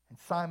 And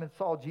Simon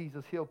saw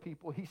Jesus heal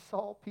people. He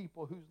saw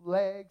people whose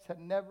legs had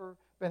never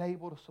been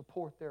able to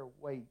support their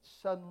weight.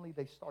 Suddenly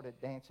they started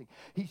dancing.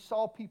 He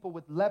saw people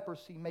with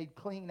leprosy made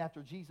clean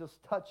after Jesus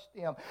touched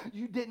them.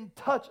 You didn't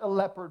touch a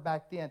leopard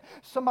back then.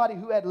 Somebody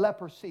who had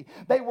leprosy.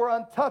 They were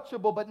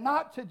untouchable, but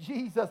not to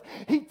Jesus.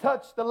 He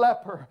touched the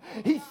leper.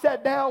 He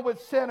sat down with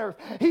sinners.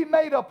 He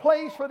made a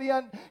place for the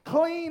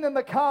unclean and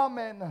the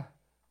common.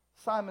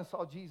 Simon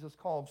saw Jesus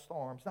calm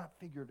storms, not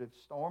figurative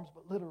storms,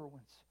 but literal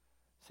ones.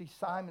 See,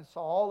 Simon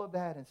saw all of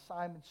that, and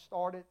Simon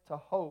started to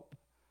hope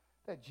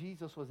that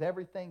Jesus was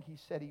everything he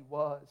said he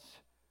was,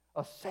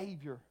 a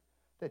Savior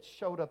that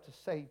showed up to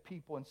save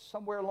people. And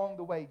somewhere along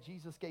the way,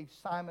 Jesus gave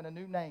Simon a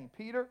new name.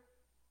 Peter,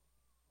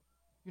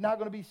 you're not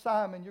going to be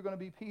Simon, you're going to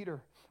be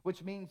Peter,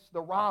 which means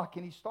the rock.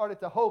 And he started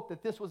to hope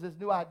that this was his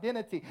new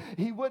identity.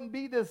 He wouldn't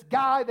be this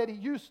guy that he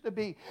used to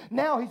be.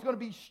 Now he's going to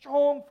be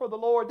strong for the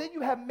Lord. Then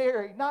you have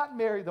Mary, not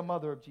Mary, the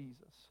mother of Jesus.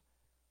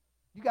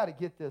 You got to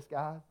get this,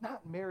 guys.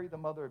 Not Mary, the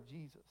mother of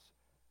Jesus.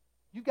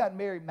 You got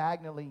Mary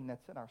Magdalene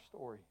that's in our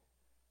story.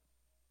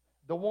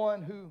 The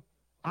one who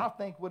I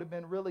think would have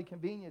been really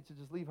convenient to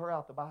just leave her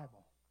out the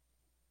Bible.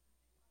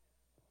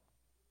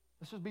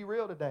 Let's just be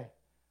real today.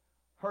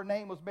 Her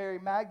name was Mary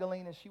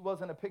Magdalene, and she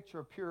wasn't a picture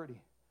of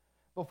purity.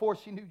 Before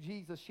she knew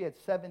Jesus, she had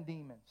 7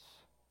 demons.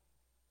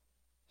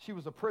 She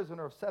was a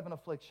prisoner of 7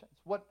 afflictions.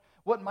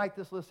 What might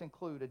this list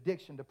include?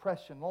 Addiction,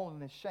 depression,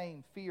 loneliness,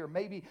 shame, fear.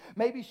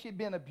 Maybe she'd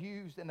been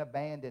abused and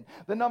abandoned.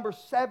 The number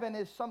 7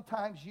 is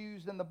sometimes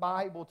used in the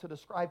Bible to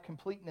describe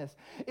completeness.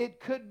 It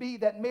could be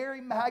that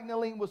Mary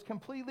Magdalene was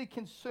completely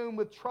consumed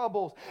with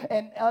troubles,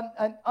 and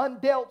an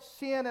undealt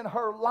sin in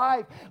her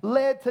life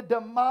led to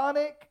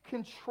demonic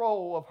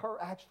control of her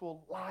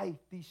actual life.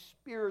 These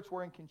spirits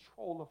were in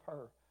control of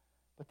her.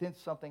 But then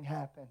something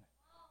happened.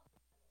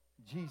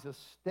 Jesus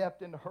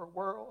stepped into her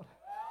world.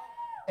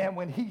 And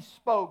when he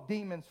spoke,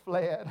 demons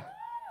fled.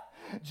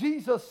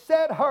 Jesus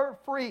set her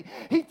free.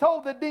 He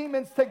told the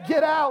demons to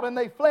get out, and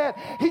they fled.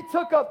 He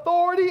took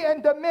authority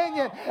and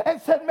dominion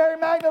and said, Mary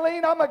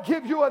Magdalene, I'm going to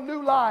give you a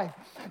new life.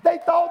 They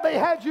thought they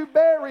had you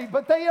buried,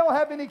 but they don't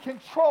have any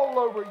control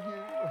over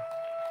you.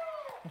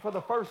 And for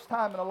the first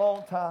time in a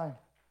long time,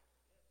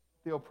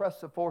 the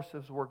oppressive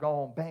forces were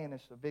gone,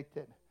 banished,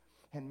 evicted.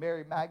 And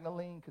Mary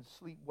Magdalene could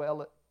sleep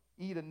well,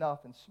 eat enough,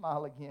 and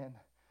smile again.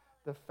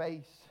 The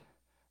face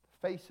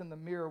in the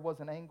mirror was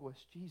an anguish.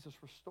 Jesus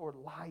restored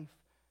life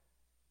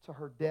to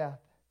her death.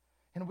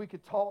 And we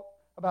could talk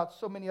about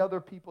so many other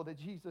people that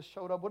Jesus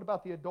showed up. What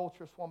about the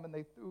adulterous woman?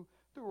 They threw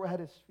her at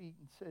his feet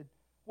and said,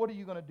 what are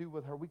you going to do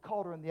with her? We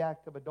caught her in the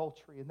act of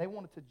adultery, and they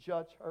wanted to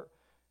judge her.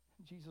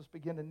 And Jesus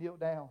began to kneel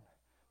down.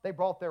 They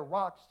brought their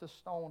rocks to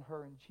stone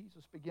her, and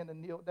Jesus began to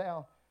kneel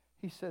down.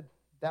 He said,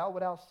 thou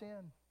without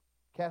sin,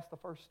 cast the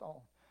first stone.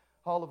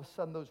 All of a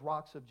sudden, those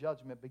rocks of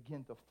judgment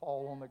begin to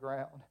fall on the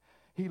ground.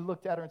 He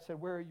looked at her and said,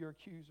 where are your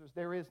accusers?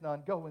 There is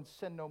none. Go and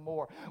sin no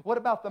more. What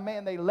about the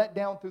man they let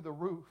down through the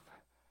roof?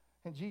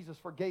 And Jesus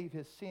forgave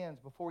his sins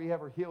before he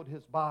ever healed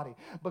his body,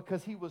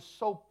 because he was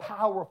so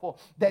powerful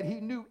that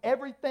he knew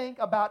everything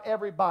about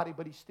everybody,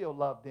 but he still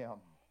loved them.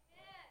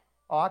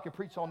 Oh, I could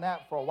preach on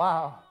that for a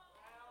while.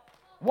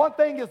 One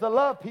thing is to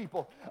love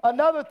people.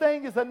 Another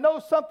thing is to know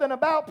something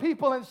about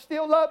people and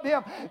still love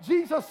them.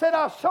 Jesus said,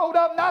 I showed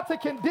up not to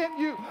condemn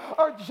you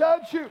or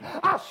judge you.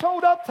 I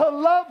showed up to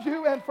love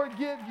you and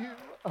forgive you.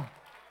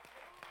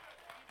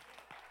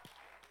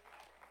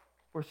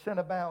 Where sin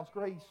abounds,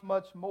 grace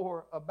much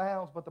more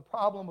abounds. But the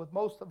problem with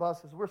most of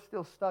us is we're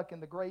still stuck in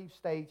the grave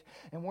stage,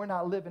 and we're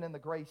not living in the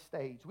grace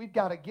stage. We've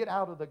got to get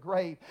out of the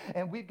grave,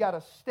 and we've got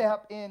to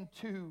step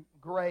into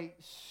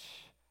grace.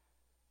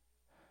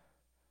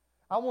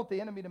 I want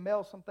the enemy to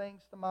mail some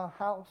things to my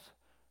house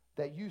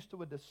that used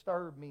to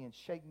disturb me and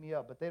shake me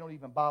up, but they don't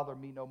even bother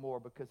me no more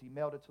because he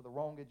mailed it to the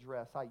wrong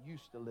address. I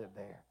used to live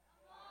there.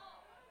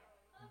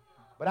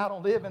 But I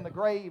don't live in the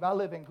grave. I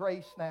live in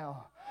grace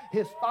now.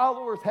 His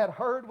followers had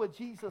heard what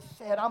Jesus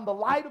said. I'm the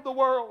light of the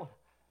world.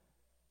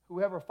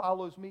 Whoever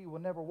follows me will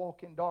never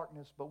walk in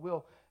darkness, but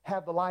will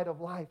have the light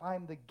of life. I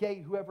am the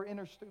gate. Whoever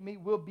enters through me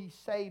will be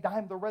saved. I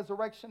am the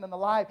resurrection and the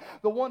life.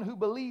 The one who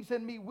believes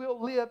in me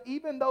will live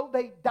even though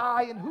they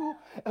die. And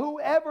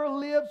whoever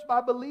lives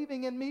by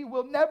believing in me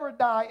will never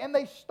die. And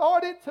they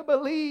started to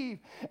believe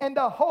and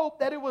to hope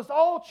that it was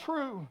all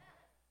true,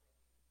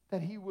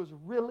 that he was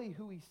really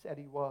who he said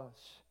he was.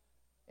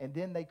 And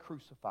then they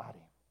crucified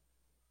him.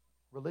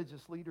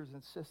 Religious leaders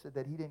insisted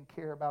that he didn't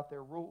care about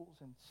their rules,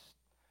 and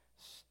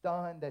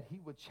stunned that he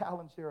would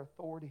challenge their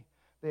authority,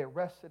 they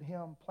arrested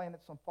him, planted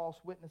some false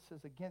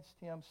witnesses against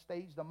him,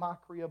 staged a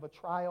mockery of a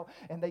trial,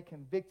 and they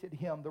convicted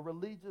him. The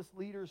religious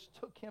leaders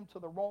took him to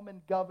the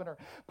Roman governor,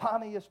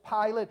 Pontius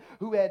Pilate,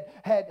 who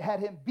had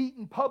him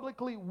beaten,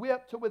 publicly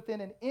whipped to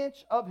within an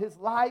inch of his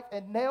life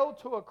and nailed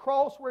to a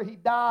cross where he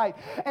died.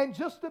 And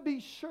just to be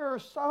sure,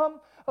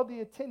 some of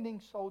the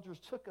attending soldiers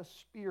took a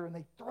spear and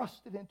they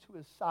thrust it into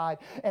his side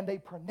and they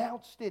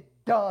pronounced it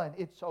done.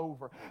 It's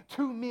over.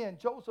 2 men,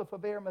 Joseph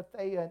of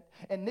Arimathea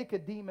and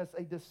Nicodemus,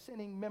 a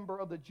dissenting member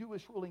of the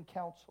Jewish ruling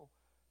council,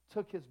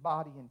 took his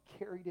body and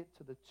carried it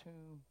to the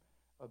tomb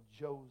of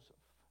Joseph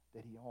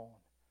that he owned.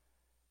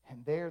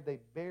 And there they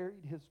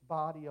buried his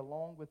body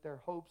along with their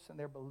hopes and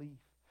their belief.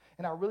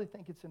 And I really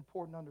think it's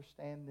important to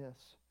understand this.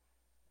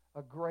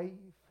 A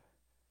grave,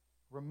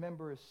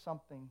 remember, is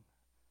something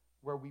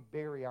where we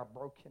bury our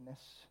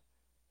brokenness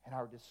and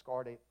our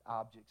discarded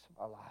objects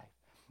of our life.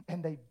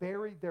 And they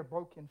buried their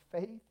broken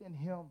faith in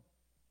him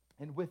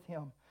and with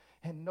him.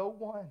 And no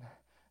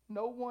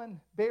one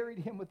buried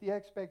him with the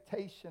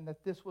expectation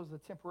that this was a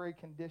temporary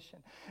condition.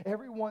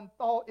 Everyone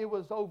thought it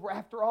was over.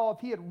 After all, if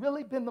he had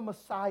really been the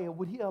Messiah,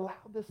 would he allow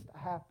this to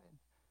happen?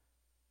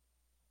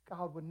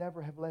 God would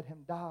never have let him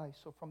die.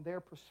 So from their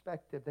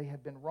perspective, they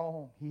had been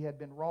wrong. He had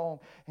been wrong.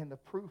 And the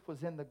proof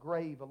was in the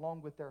grave,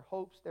 along with their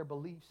hopes, their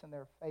beliefs, and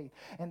their faith.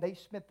 And they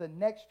spent the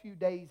next few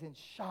days in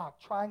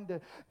shock, trying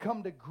to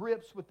come to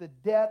grips with the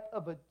death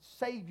of a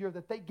Savior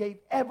that they gave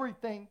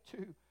everything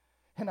to.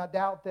 And I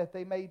doubt that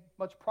they made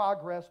much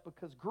progress,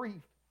 because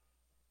grief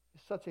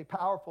It's such a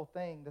powerful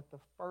thing that the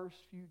first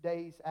few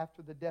days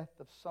after the death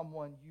of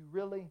someone, you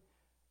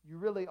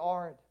really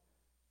aren't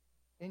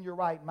in your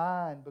right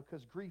mind,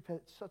 because grief has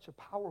such a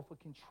powerful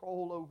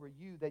control over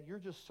you that you're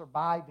just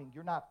surviving.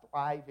 You're not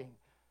thriving.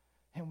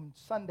 And when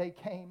Sunday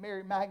came,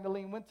 Mary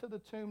Magdalene went to the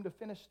tomb to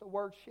finish the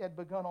work she had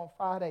begun on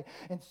Friday.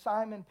 And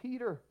Simon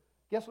Peter,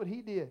 guess what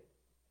he did?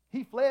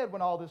 He fled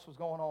when all this was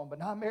going on, but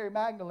not Mary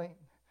Magdalene.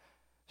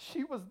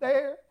 She was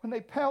there when they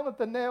pounded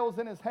the nails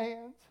in his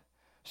hands.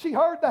 She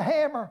heard the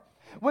hammer.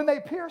 When they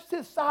pierced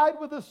his side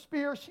with a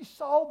spear, she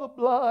saw the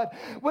blood.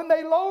 When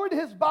they lowered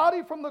his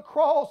body from the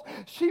cross,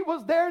 she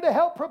was there to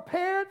help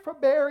prepare it for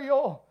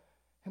burial.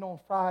 And on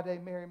Friday,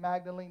 Mary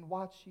Magdalene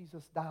watched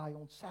Jesus die.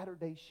 On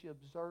Saturday, she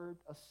observed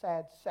a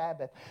sad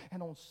Sabbath.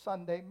 And on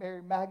Sunday,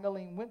 Mary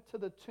Magdalene went to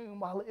the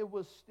tomb while it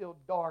was still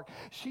dark.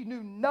 She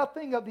knew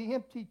nothing of the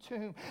empty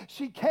tomb.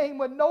 She came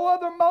with no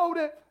other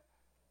motive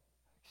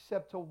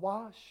except to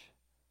wash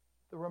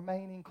the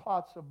remaining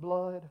clots of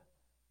blood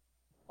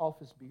off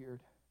his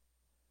beard.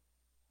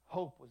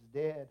 Hope was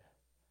dead,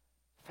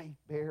 faith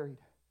buried.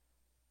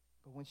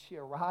 But when she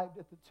arrived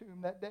at the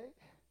tomb that day,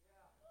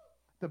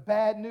 the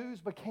bad news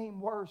became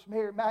worse.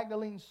 Mary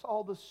Magdalene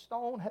saw the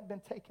stone had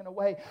been taken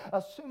away.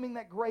 Assuming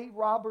that grave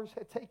robbers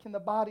had taken the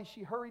body,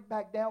 she hurried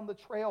back down the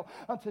trail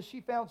until she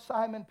found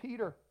Simon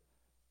Peter.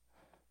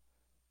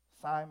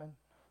 Simon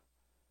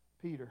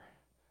Peter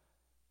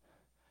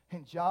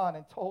and John,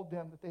 and told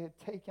them that they had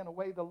taken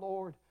away the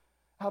Lord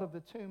out of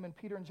the tomb. And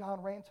Peter and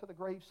John ran to the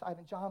gravesite,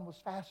 and John was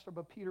faster,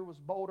 but Peter was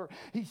bolder.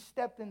 He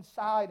stepped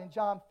inside, and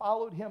John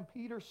followed him.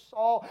 Peter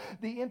saw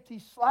the empty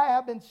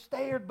slab and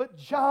stared, but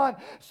John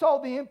saw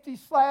the empty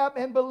slab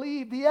and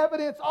believed. The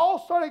evidence all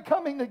started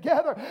coming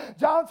together.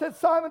 John said,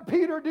 Simon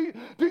Peter, do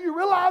you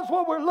realize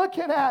what we're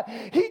looking at?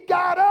 He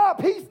got up.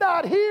 He's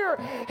not here.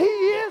 He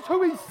is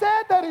who he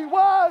said that he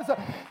was.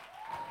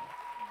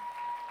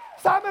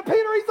 Simon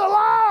Peter, he's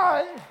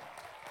alive.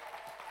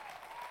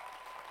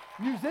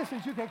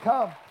 Musicians, you can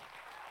come.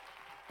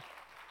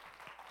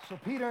 So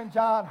Peter and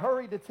John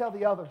hurried to tell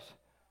the others.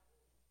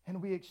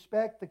 And we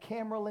expect the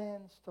camera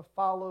lens to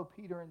follow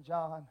Peter and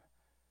John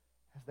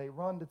as they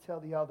run to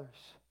tell the others.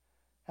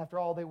 After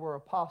all, they were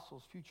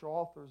apostles, future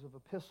authors of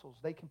epistles.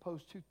 They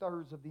composed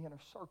 2/3 of the inner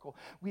circle.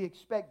 We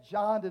expect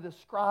John to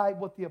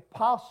describe what the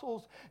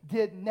apostles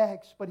did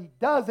next, but he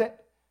doesn't.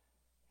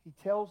 He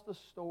tells the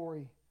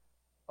story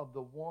of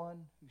the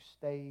one who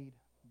stayed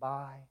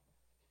by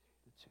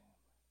the tomb.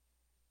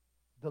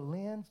 The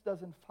lens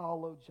doesn't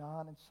follow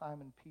John and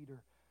Simon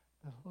Peter.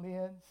 The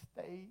lens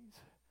stays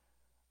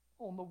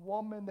on the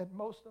woman that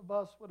most of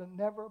us would have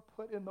never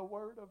put in the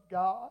Word of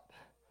God.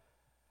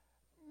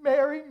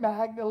 Mary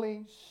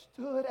Magdalene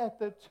stood at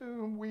the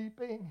tomb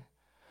weeping.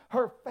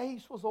 Her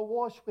face was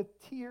awash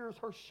with tears.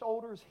 Her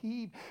shoulders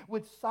heaved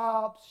with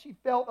sobs. She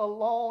felt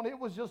alone. It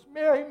was just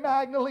Mary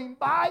Magdalene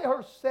by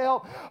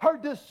herself. Her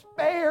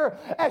despair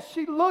as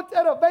she looked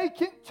at a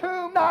vacant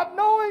tomb, not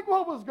knowing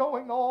what was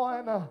going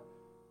on.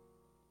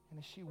 And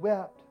as she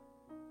wept,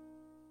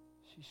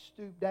 she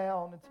stooped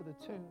down into the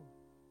tomb.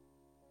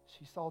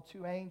 She saw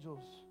 2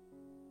 angels,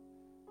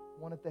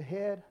 one at the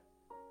head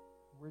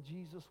where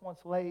Jesus once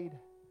laid,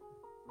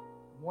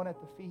 one at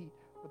the feet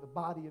where the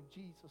body of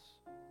Jesus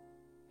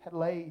had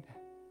laid.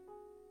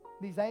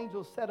 These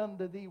angels said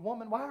unto thee,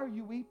 Woman, why are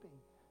you weeping?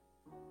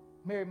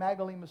 Mary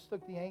Magdalene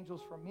mistook the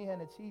angels for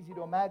men. It's easy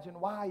to imagine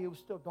why. It was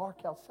still dark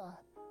outside.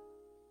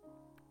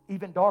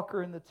 Even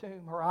darker in the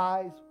tomb. Her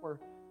eyes were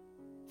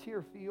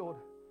tear-filled.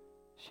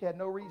 She had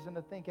no reason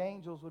to think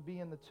angels would be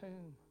in the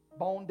tomb.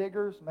 Bone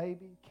diggers,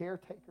 maybe.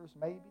 Caretakers,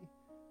 maybe.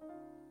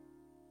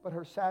 But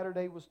her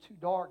Saturday was too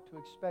dark to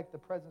expect the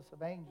presence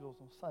of angels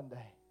on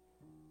Sunday.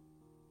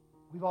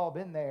 We've all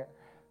been there.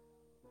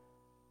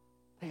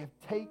 They have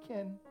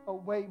taken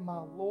away my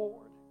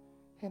Lord,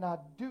 and I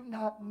do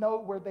not know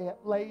where they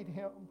have laid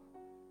him.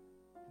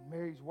 And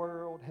Mary's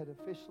world had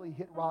officially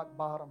hit rock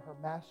bottom. Her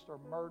master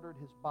murdered,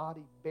 his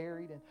body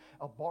buried in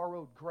a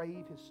borrowed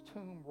grave, his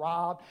tomb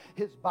robbed,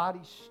 his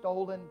body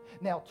stolen.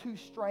 Now 2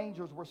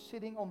 strangers were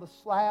sitting on the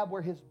slab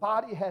where his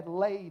body had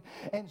laid,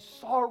 and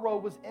sorrow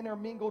was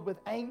intermingled with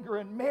anger.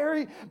 And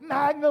Mary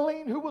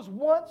Magdalene, who was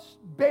once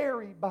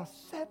buried by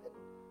 7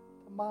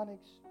 demonic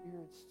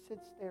spirits,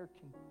 sits there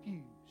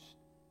confused.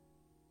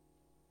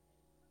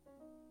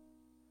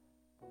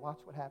 But watch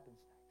what happens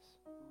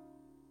next.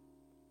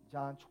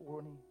 John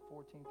 20,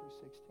 14 through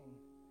 16.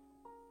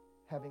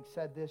 Having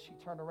said this, she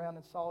turned around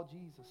and saw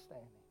Jesus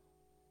standing.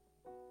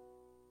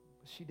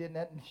 But she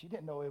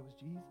didn't know it was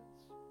Jesus.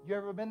 You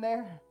ever been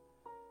there?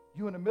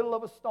 You in the middle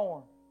of a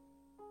storm.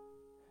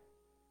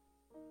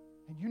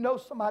 And you know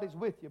somebody's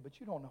with you, but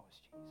you don't know it's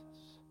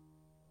Jesus.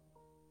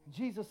 And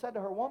Jesus said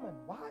to her, Woman,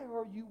 why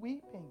are you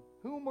weeping?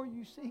 Whom are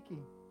you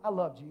seeking? I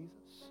love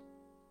Jesus.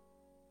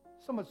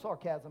 So much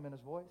sarcasm in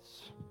his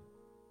voice.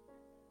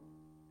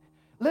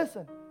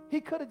 Listen,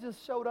 he could have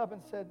just showed up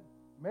and said,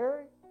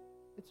 Mary,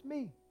 it's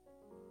me.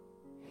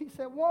 He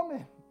said,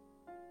 Woman,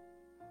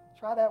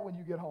 try that when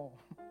you get home.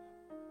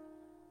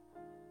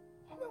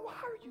 Woman, why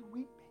are you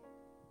weeping?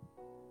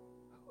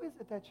 Who is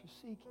it that you're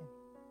seeking?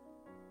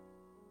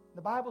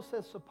 The Bible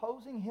says,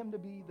 supposing him to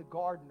be the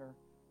gardener,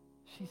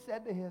 she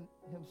said to him,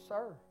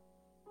 Sir,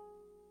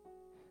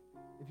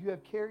 if you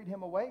have carried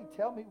him away,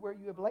 tell me where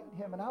you have laid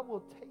him, and I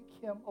will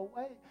take him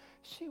away.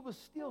 She was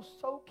still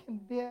so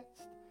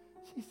convinced.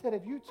 She said,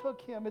 if you took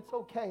him, it's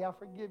okay, I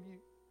forgive you.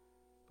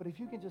 But if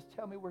you can just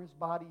tell me where his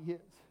body is.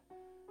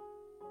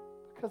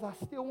 Because I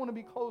still want to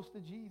be close to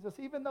Jesus.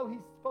 Even though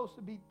he's supposed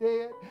to be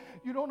dead,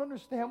 you don't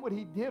understand what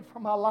he did for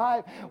my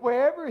life.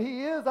 Wherever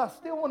he is, I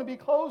still want to be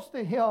close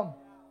to him.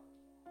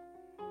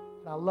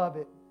 And I love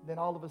it. Then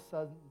all of a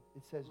sudden,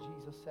 it says,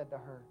 Jesus said to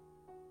her,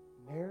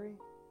 Mary.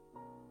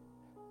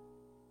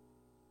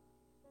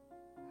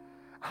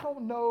 I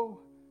don't know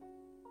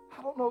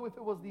if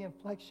it was the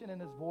inflection in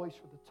his voice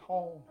or the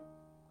tone.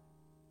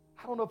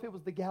 I don't know if it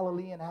was the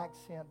Galilean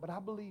accent, but I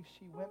believe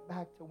she went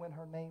back to when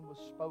her name was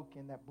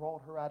spoken that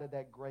brought her out of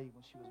that grave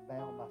when she was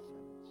bound by 7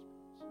 spirits.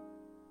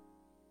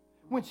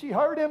 When she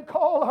heard him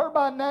call her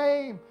by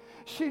name,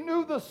 she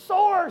knew the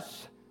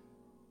source.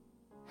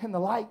 And the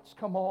lights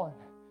come on,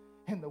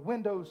 and the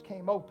windows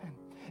came open.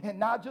 And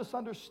not just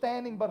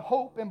understanding, but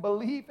hope and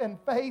belief and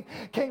faith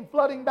came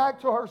flooding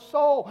back to her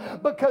soul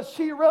because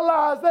she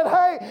realized that,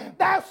 hey,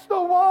 that's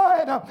the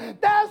one.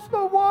 That's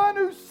the one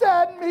who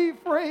set me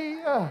free.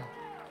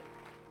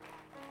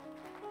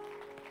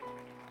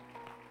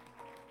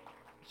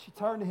 She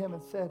turned to him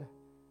and said,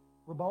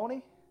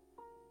 Rabboni,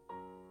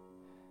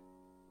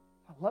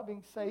 my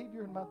loving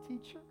Savior and my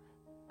teacher.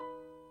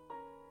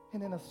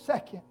 And in a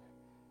second,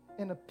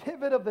 in a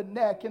pivot of the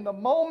neck, in the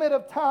moment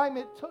of time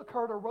it took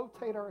her to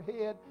rotate her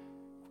head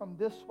from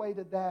this way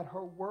to that,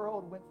 her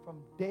world went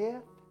from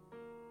death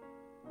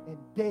and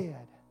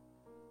dead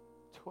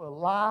to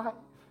alive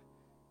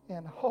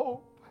and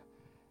hope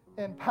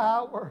and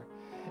power.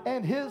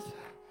 And his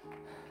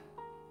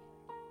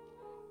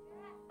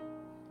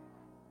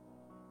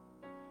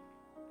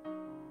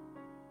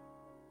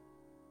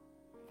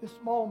this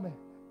moment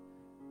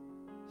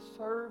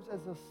serves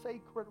as a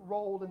sacred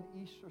role in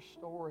the Easter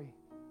story,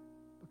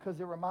 because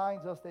it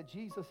reminds us that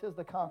Jesus is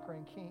the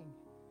conquering king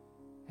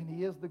and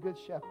he is the good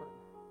shepherd,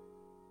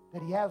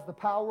 that he has the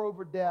power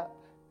over death.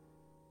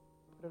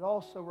 But it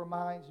also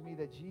reminds me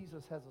that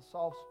Jesus has a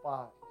soft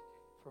spot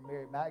for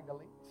Mary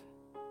Magdalene.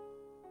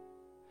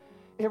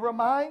 It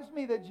reminds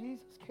me that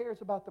Jesus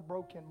cares about the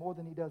broken more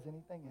than he does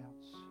anything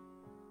else.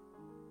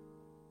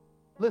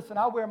 Listen,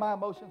 I wear my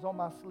emotions on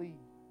my sleeve.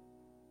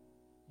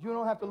 You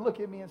don't have to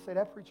look at me and say,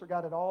 that preacher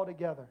got it all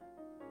together.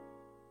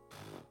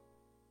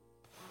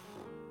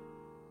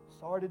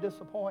 Sorry to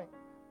disappoint.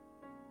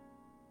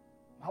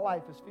 My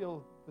life is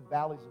filled with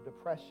valleys of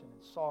depression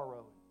and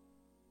sorrow.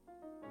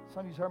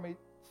 Some of you heard me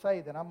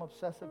say that I'm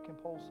obsessive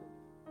compulsive.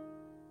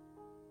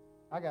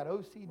 I got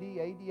OCD,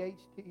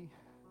 ADHD.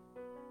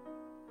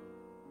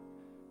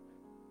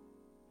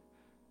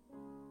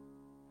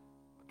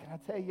 But can I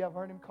tell you, I've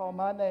heard him call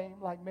my name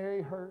like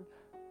Mary heard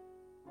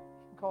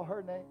him call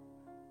her name.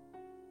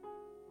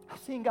 I've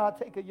seen God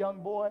take a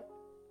young boy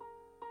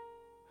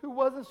who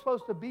wasn't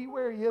supposed to be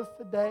where he is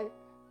today,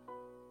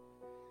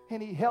 and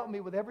he helped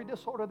me with every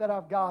disorder that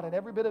I've got and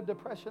every bit of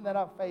depression that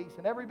I've faced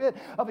and every bit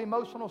of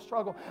emotional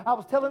struggle. I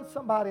was telling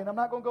somebody, and I'm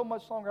not going to go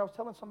much longer, I was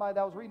telling somebody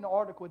that I was reading an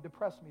article that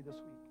depressed me this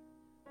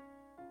week.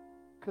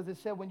 Because it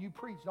said, when you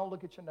preach, don't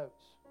look at your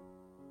notes.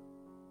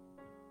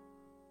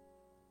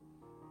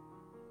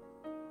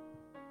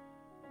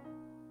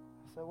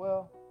 I said,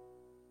 well,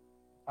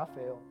 I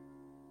failed.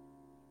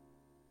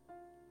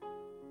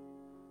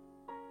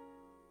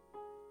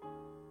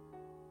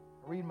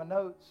 I read my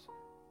notes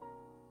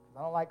because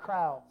I don't like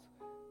crowds.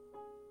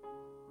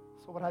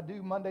 So what I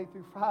do Monday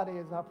through Friday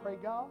is I pray,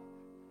 God,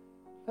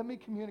 let me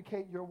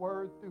communicate your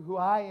word through who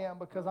I am,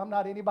 because I'm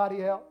not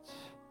anybody else.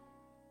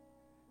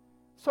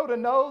 So to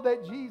know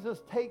that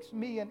Jesus takes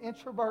me, an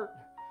introvert,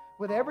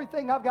 with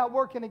everything I've got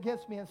working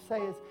against me, and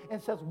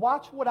says,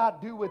 watch what I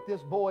do with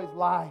this boy's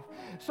life.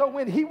 So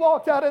when he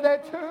walked out of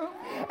that tomb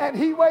and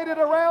he waited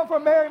around for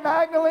Mary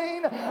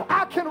Magdalene,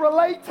 I can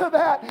relate to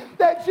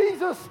that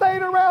Jesus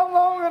stayed around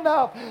long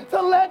enough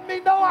to let me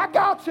know, I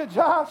got you,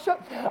 Josh.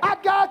 I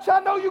got you. I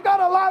know you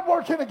got a lot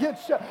working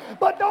against you,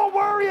 but don't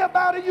worry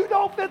about it. You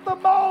don't fit the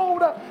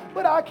mold,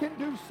 but I can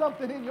do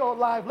something in your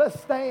life.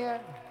 Let's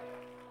stand.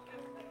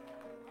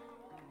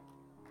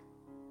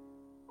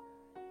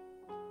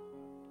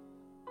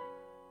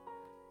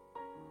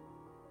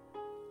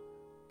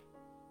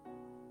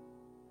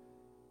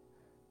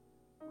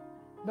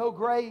 No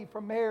grave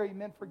for Mary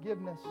meant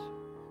forgiveness.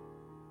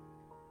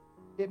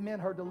 It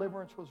meant her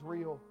deliverance was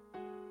real.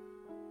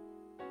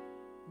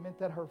 It meant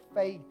that her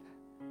faith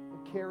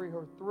would carry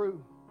her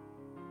through.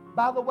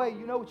 By the way,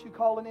 you know what you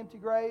call an empty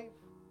grave?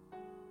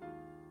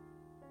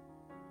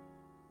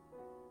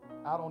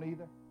 I don't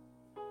either.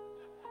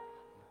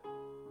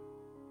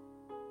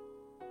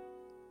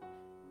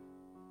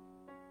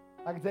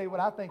 I can tell you what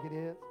I think it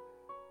is.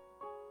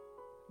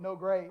 No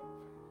grave.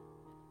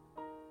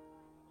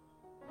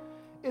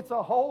 It's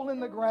a hole in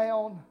the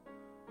ground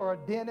or a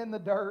dent in the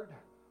dirt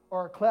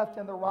or a cleft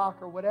in the rock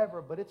or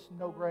whatever, but it's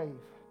no grave.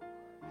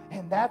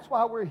 And that's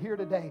why we're here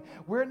today.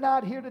 We're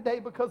not here today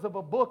because of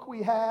a book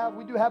we have.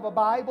 We do have a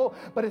Bible,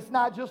 but it's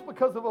not just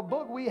because of a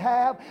book we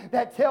have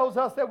that tells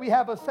us that we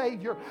have a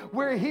Savior.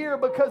 We're here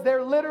because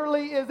there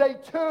literally is a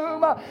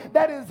tomb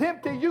that is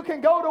empty. You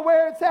can go to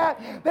where it's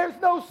at. There's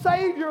no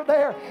Savior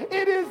there.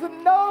 It is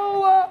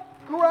no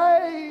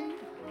grave.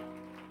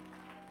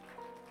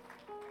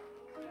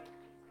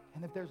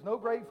 And if there's no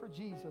grave for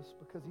Jesus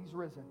because He's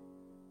risen,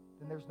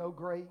 then there's no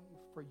grave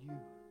for you.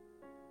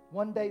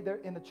 One day, there,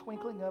 in the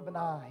twinkling of an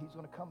eye, He's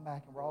going to come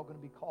back and we're all going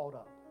to be called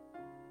up.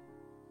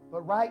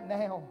 But right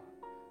now,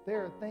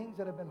 there are things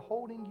that have been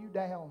holding you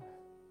down.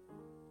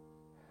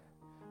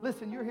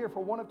 Listen, you're here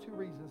for one of two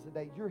reasons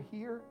today. You're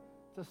here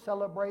to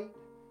celebrate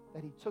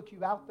that He took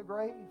you out the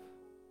grave.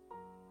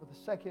 Or the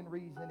second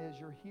reason is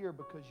you're here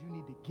because you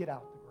need to get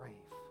out the grave.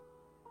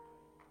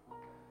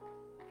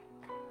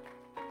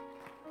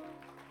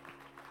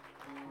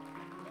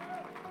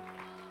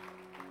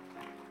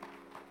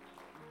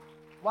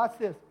 Watch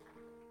this.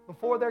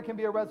 Before there can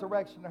be a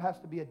resurrection, there has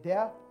to be a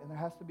death and there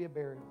has to be a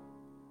burial.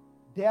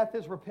 Death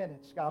is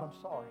repentance. God,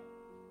 I'm sorry.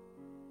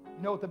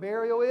 You know what the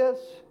burial is?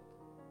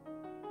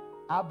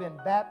 I've been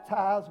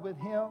baptized with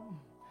Him.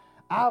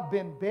 I've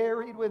been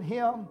buried with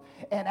Him.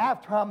 And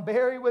after I'm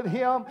buried with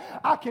Him,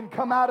 I can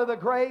come out of the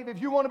grave.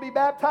 If you want to be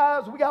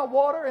baptized, we got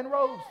water and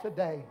robes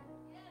today.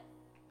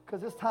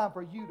 Because it's time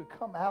for you to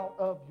come out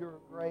of your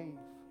grave.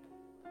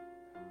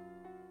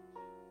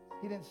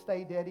 He didn't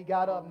stay dead. He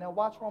got up. Now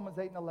watch Romans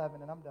 8 and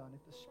 11, and I'm done.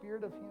 If the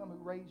Spirit of Him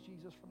who raised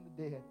Jesus from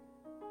the dead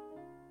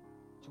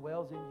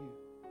dwells in you,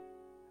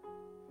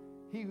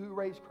 He who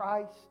raised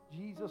Christ,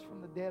 Jesus,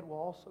 from the dead will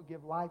also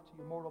give life to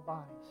your mortal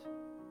bodies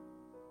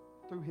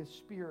through His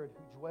Spirit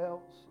who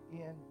dwells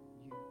in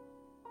you.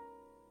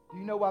 Do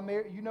you know why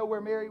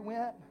where Mary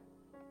went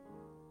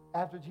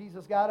after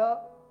Jesus got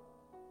up?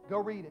 Go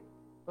read it.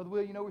 Brother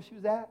Will, you know where she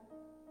was at?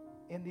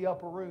 In the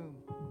upper room,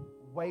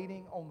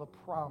 waiting on the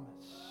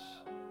promise.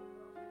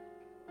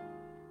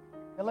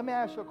 Now let me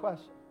ask you a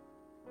question.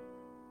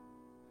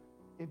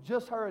 If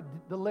just her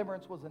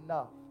deliverance was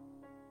enough,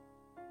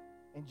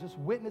 and just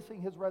witnessing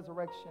His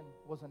resurrection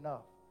was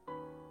enough,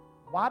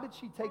 why did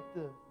she take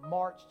the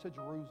march to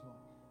Jerusalem?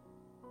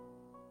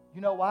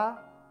 You know why?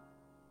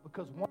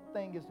 Because one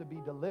thing is to be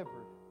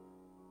delivered,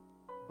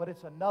 but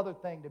it's another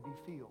thing to be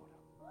filled.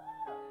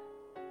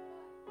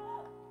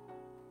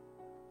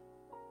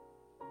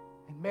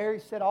 And Mary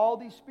said, all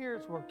these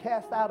spirits were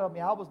cast out of me.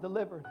 I was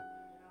delivered.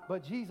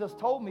 But Jesus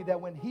told me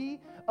that when He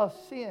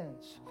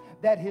ascends,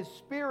 that His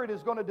Spirit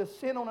is going to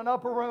descend on an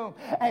upper room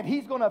and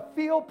He's going to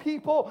fill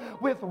people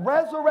with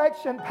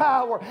resurrection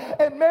power.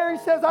 And Mary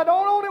says, I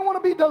don't only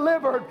want to be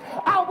delivered,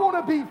 I want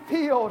to be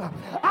filled.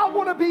 I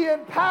want to be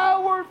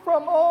empowered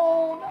from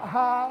on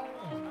high.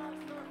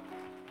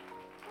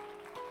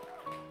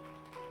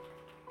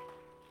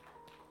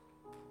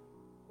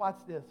 Watch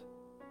this.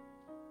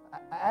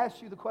 I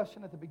asked you the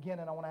question at the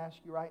beginning. I want to ask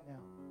you right now.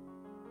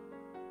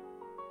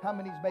 How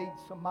many's made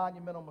some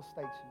monumental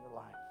mistakes in your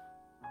life?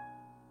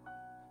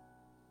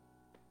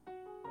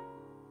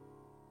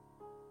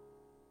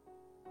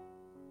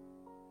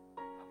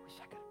 I wish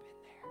I could have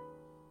been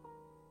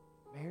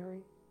there.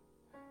 Mary.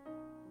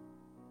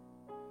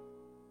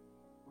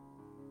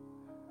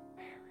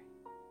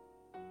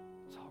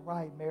 It's all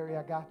right, Mary,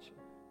 I got you.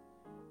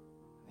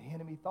 The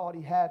enemy thought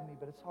he had me,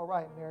 but it's all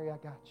right, Mary, I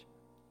got you.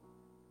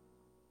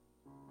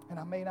 And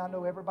I may not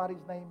know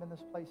everybody's name in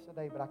this place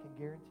today, but I can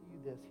guarantee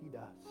you this, He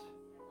does.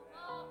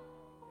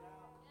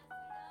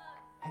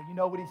 And you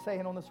know what He's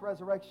saying on this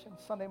resurrection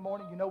Sunday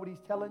morning? You know what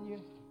He's telling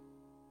you?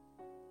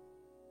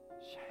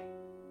 Shame.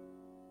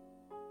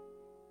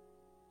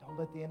 Don't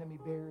let the enemy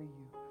bury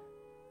you.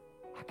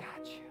 I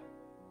got you.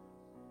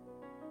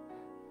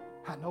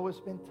 I know it's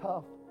been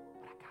tough,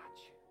 but I got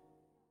you.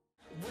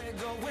 We're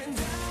going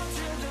down.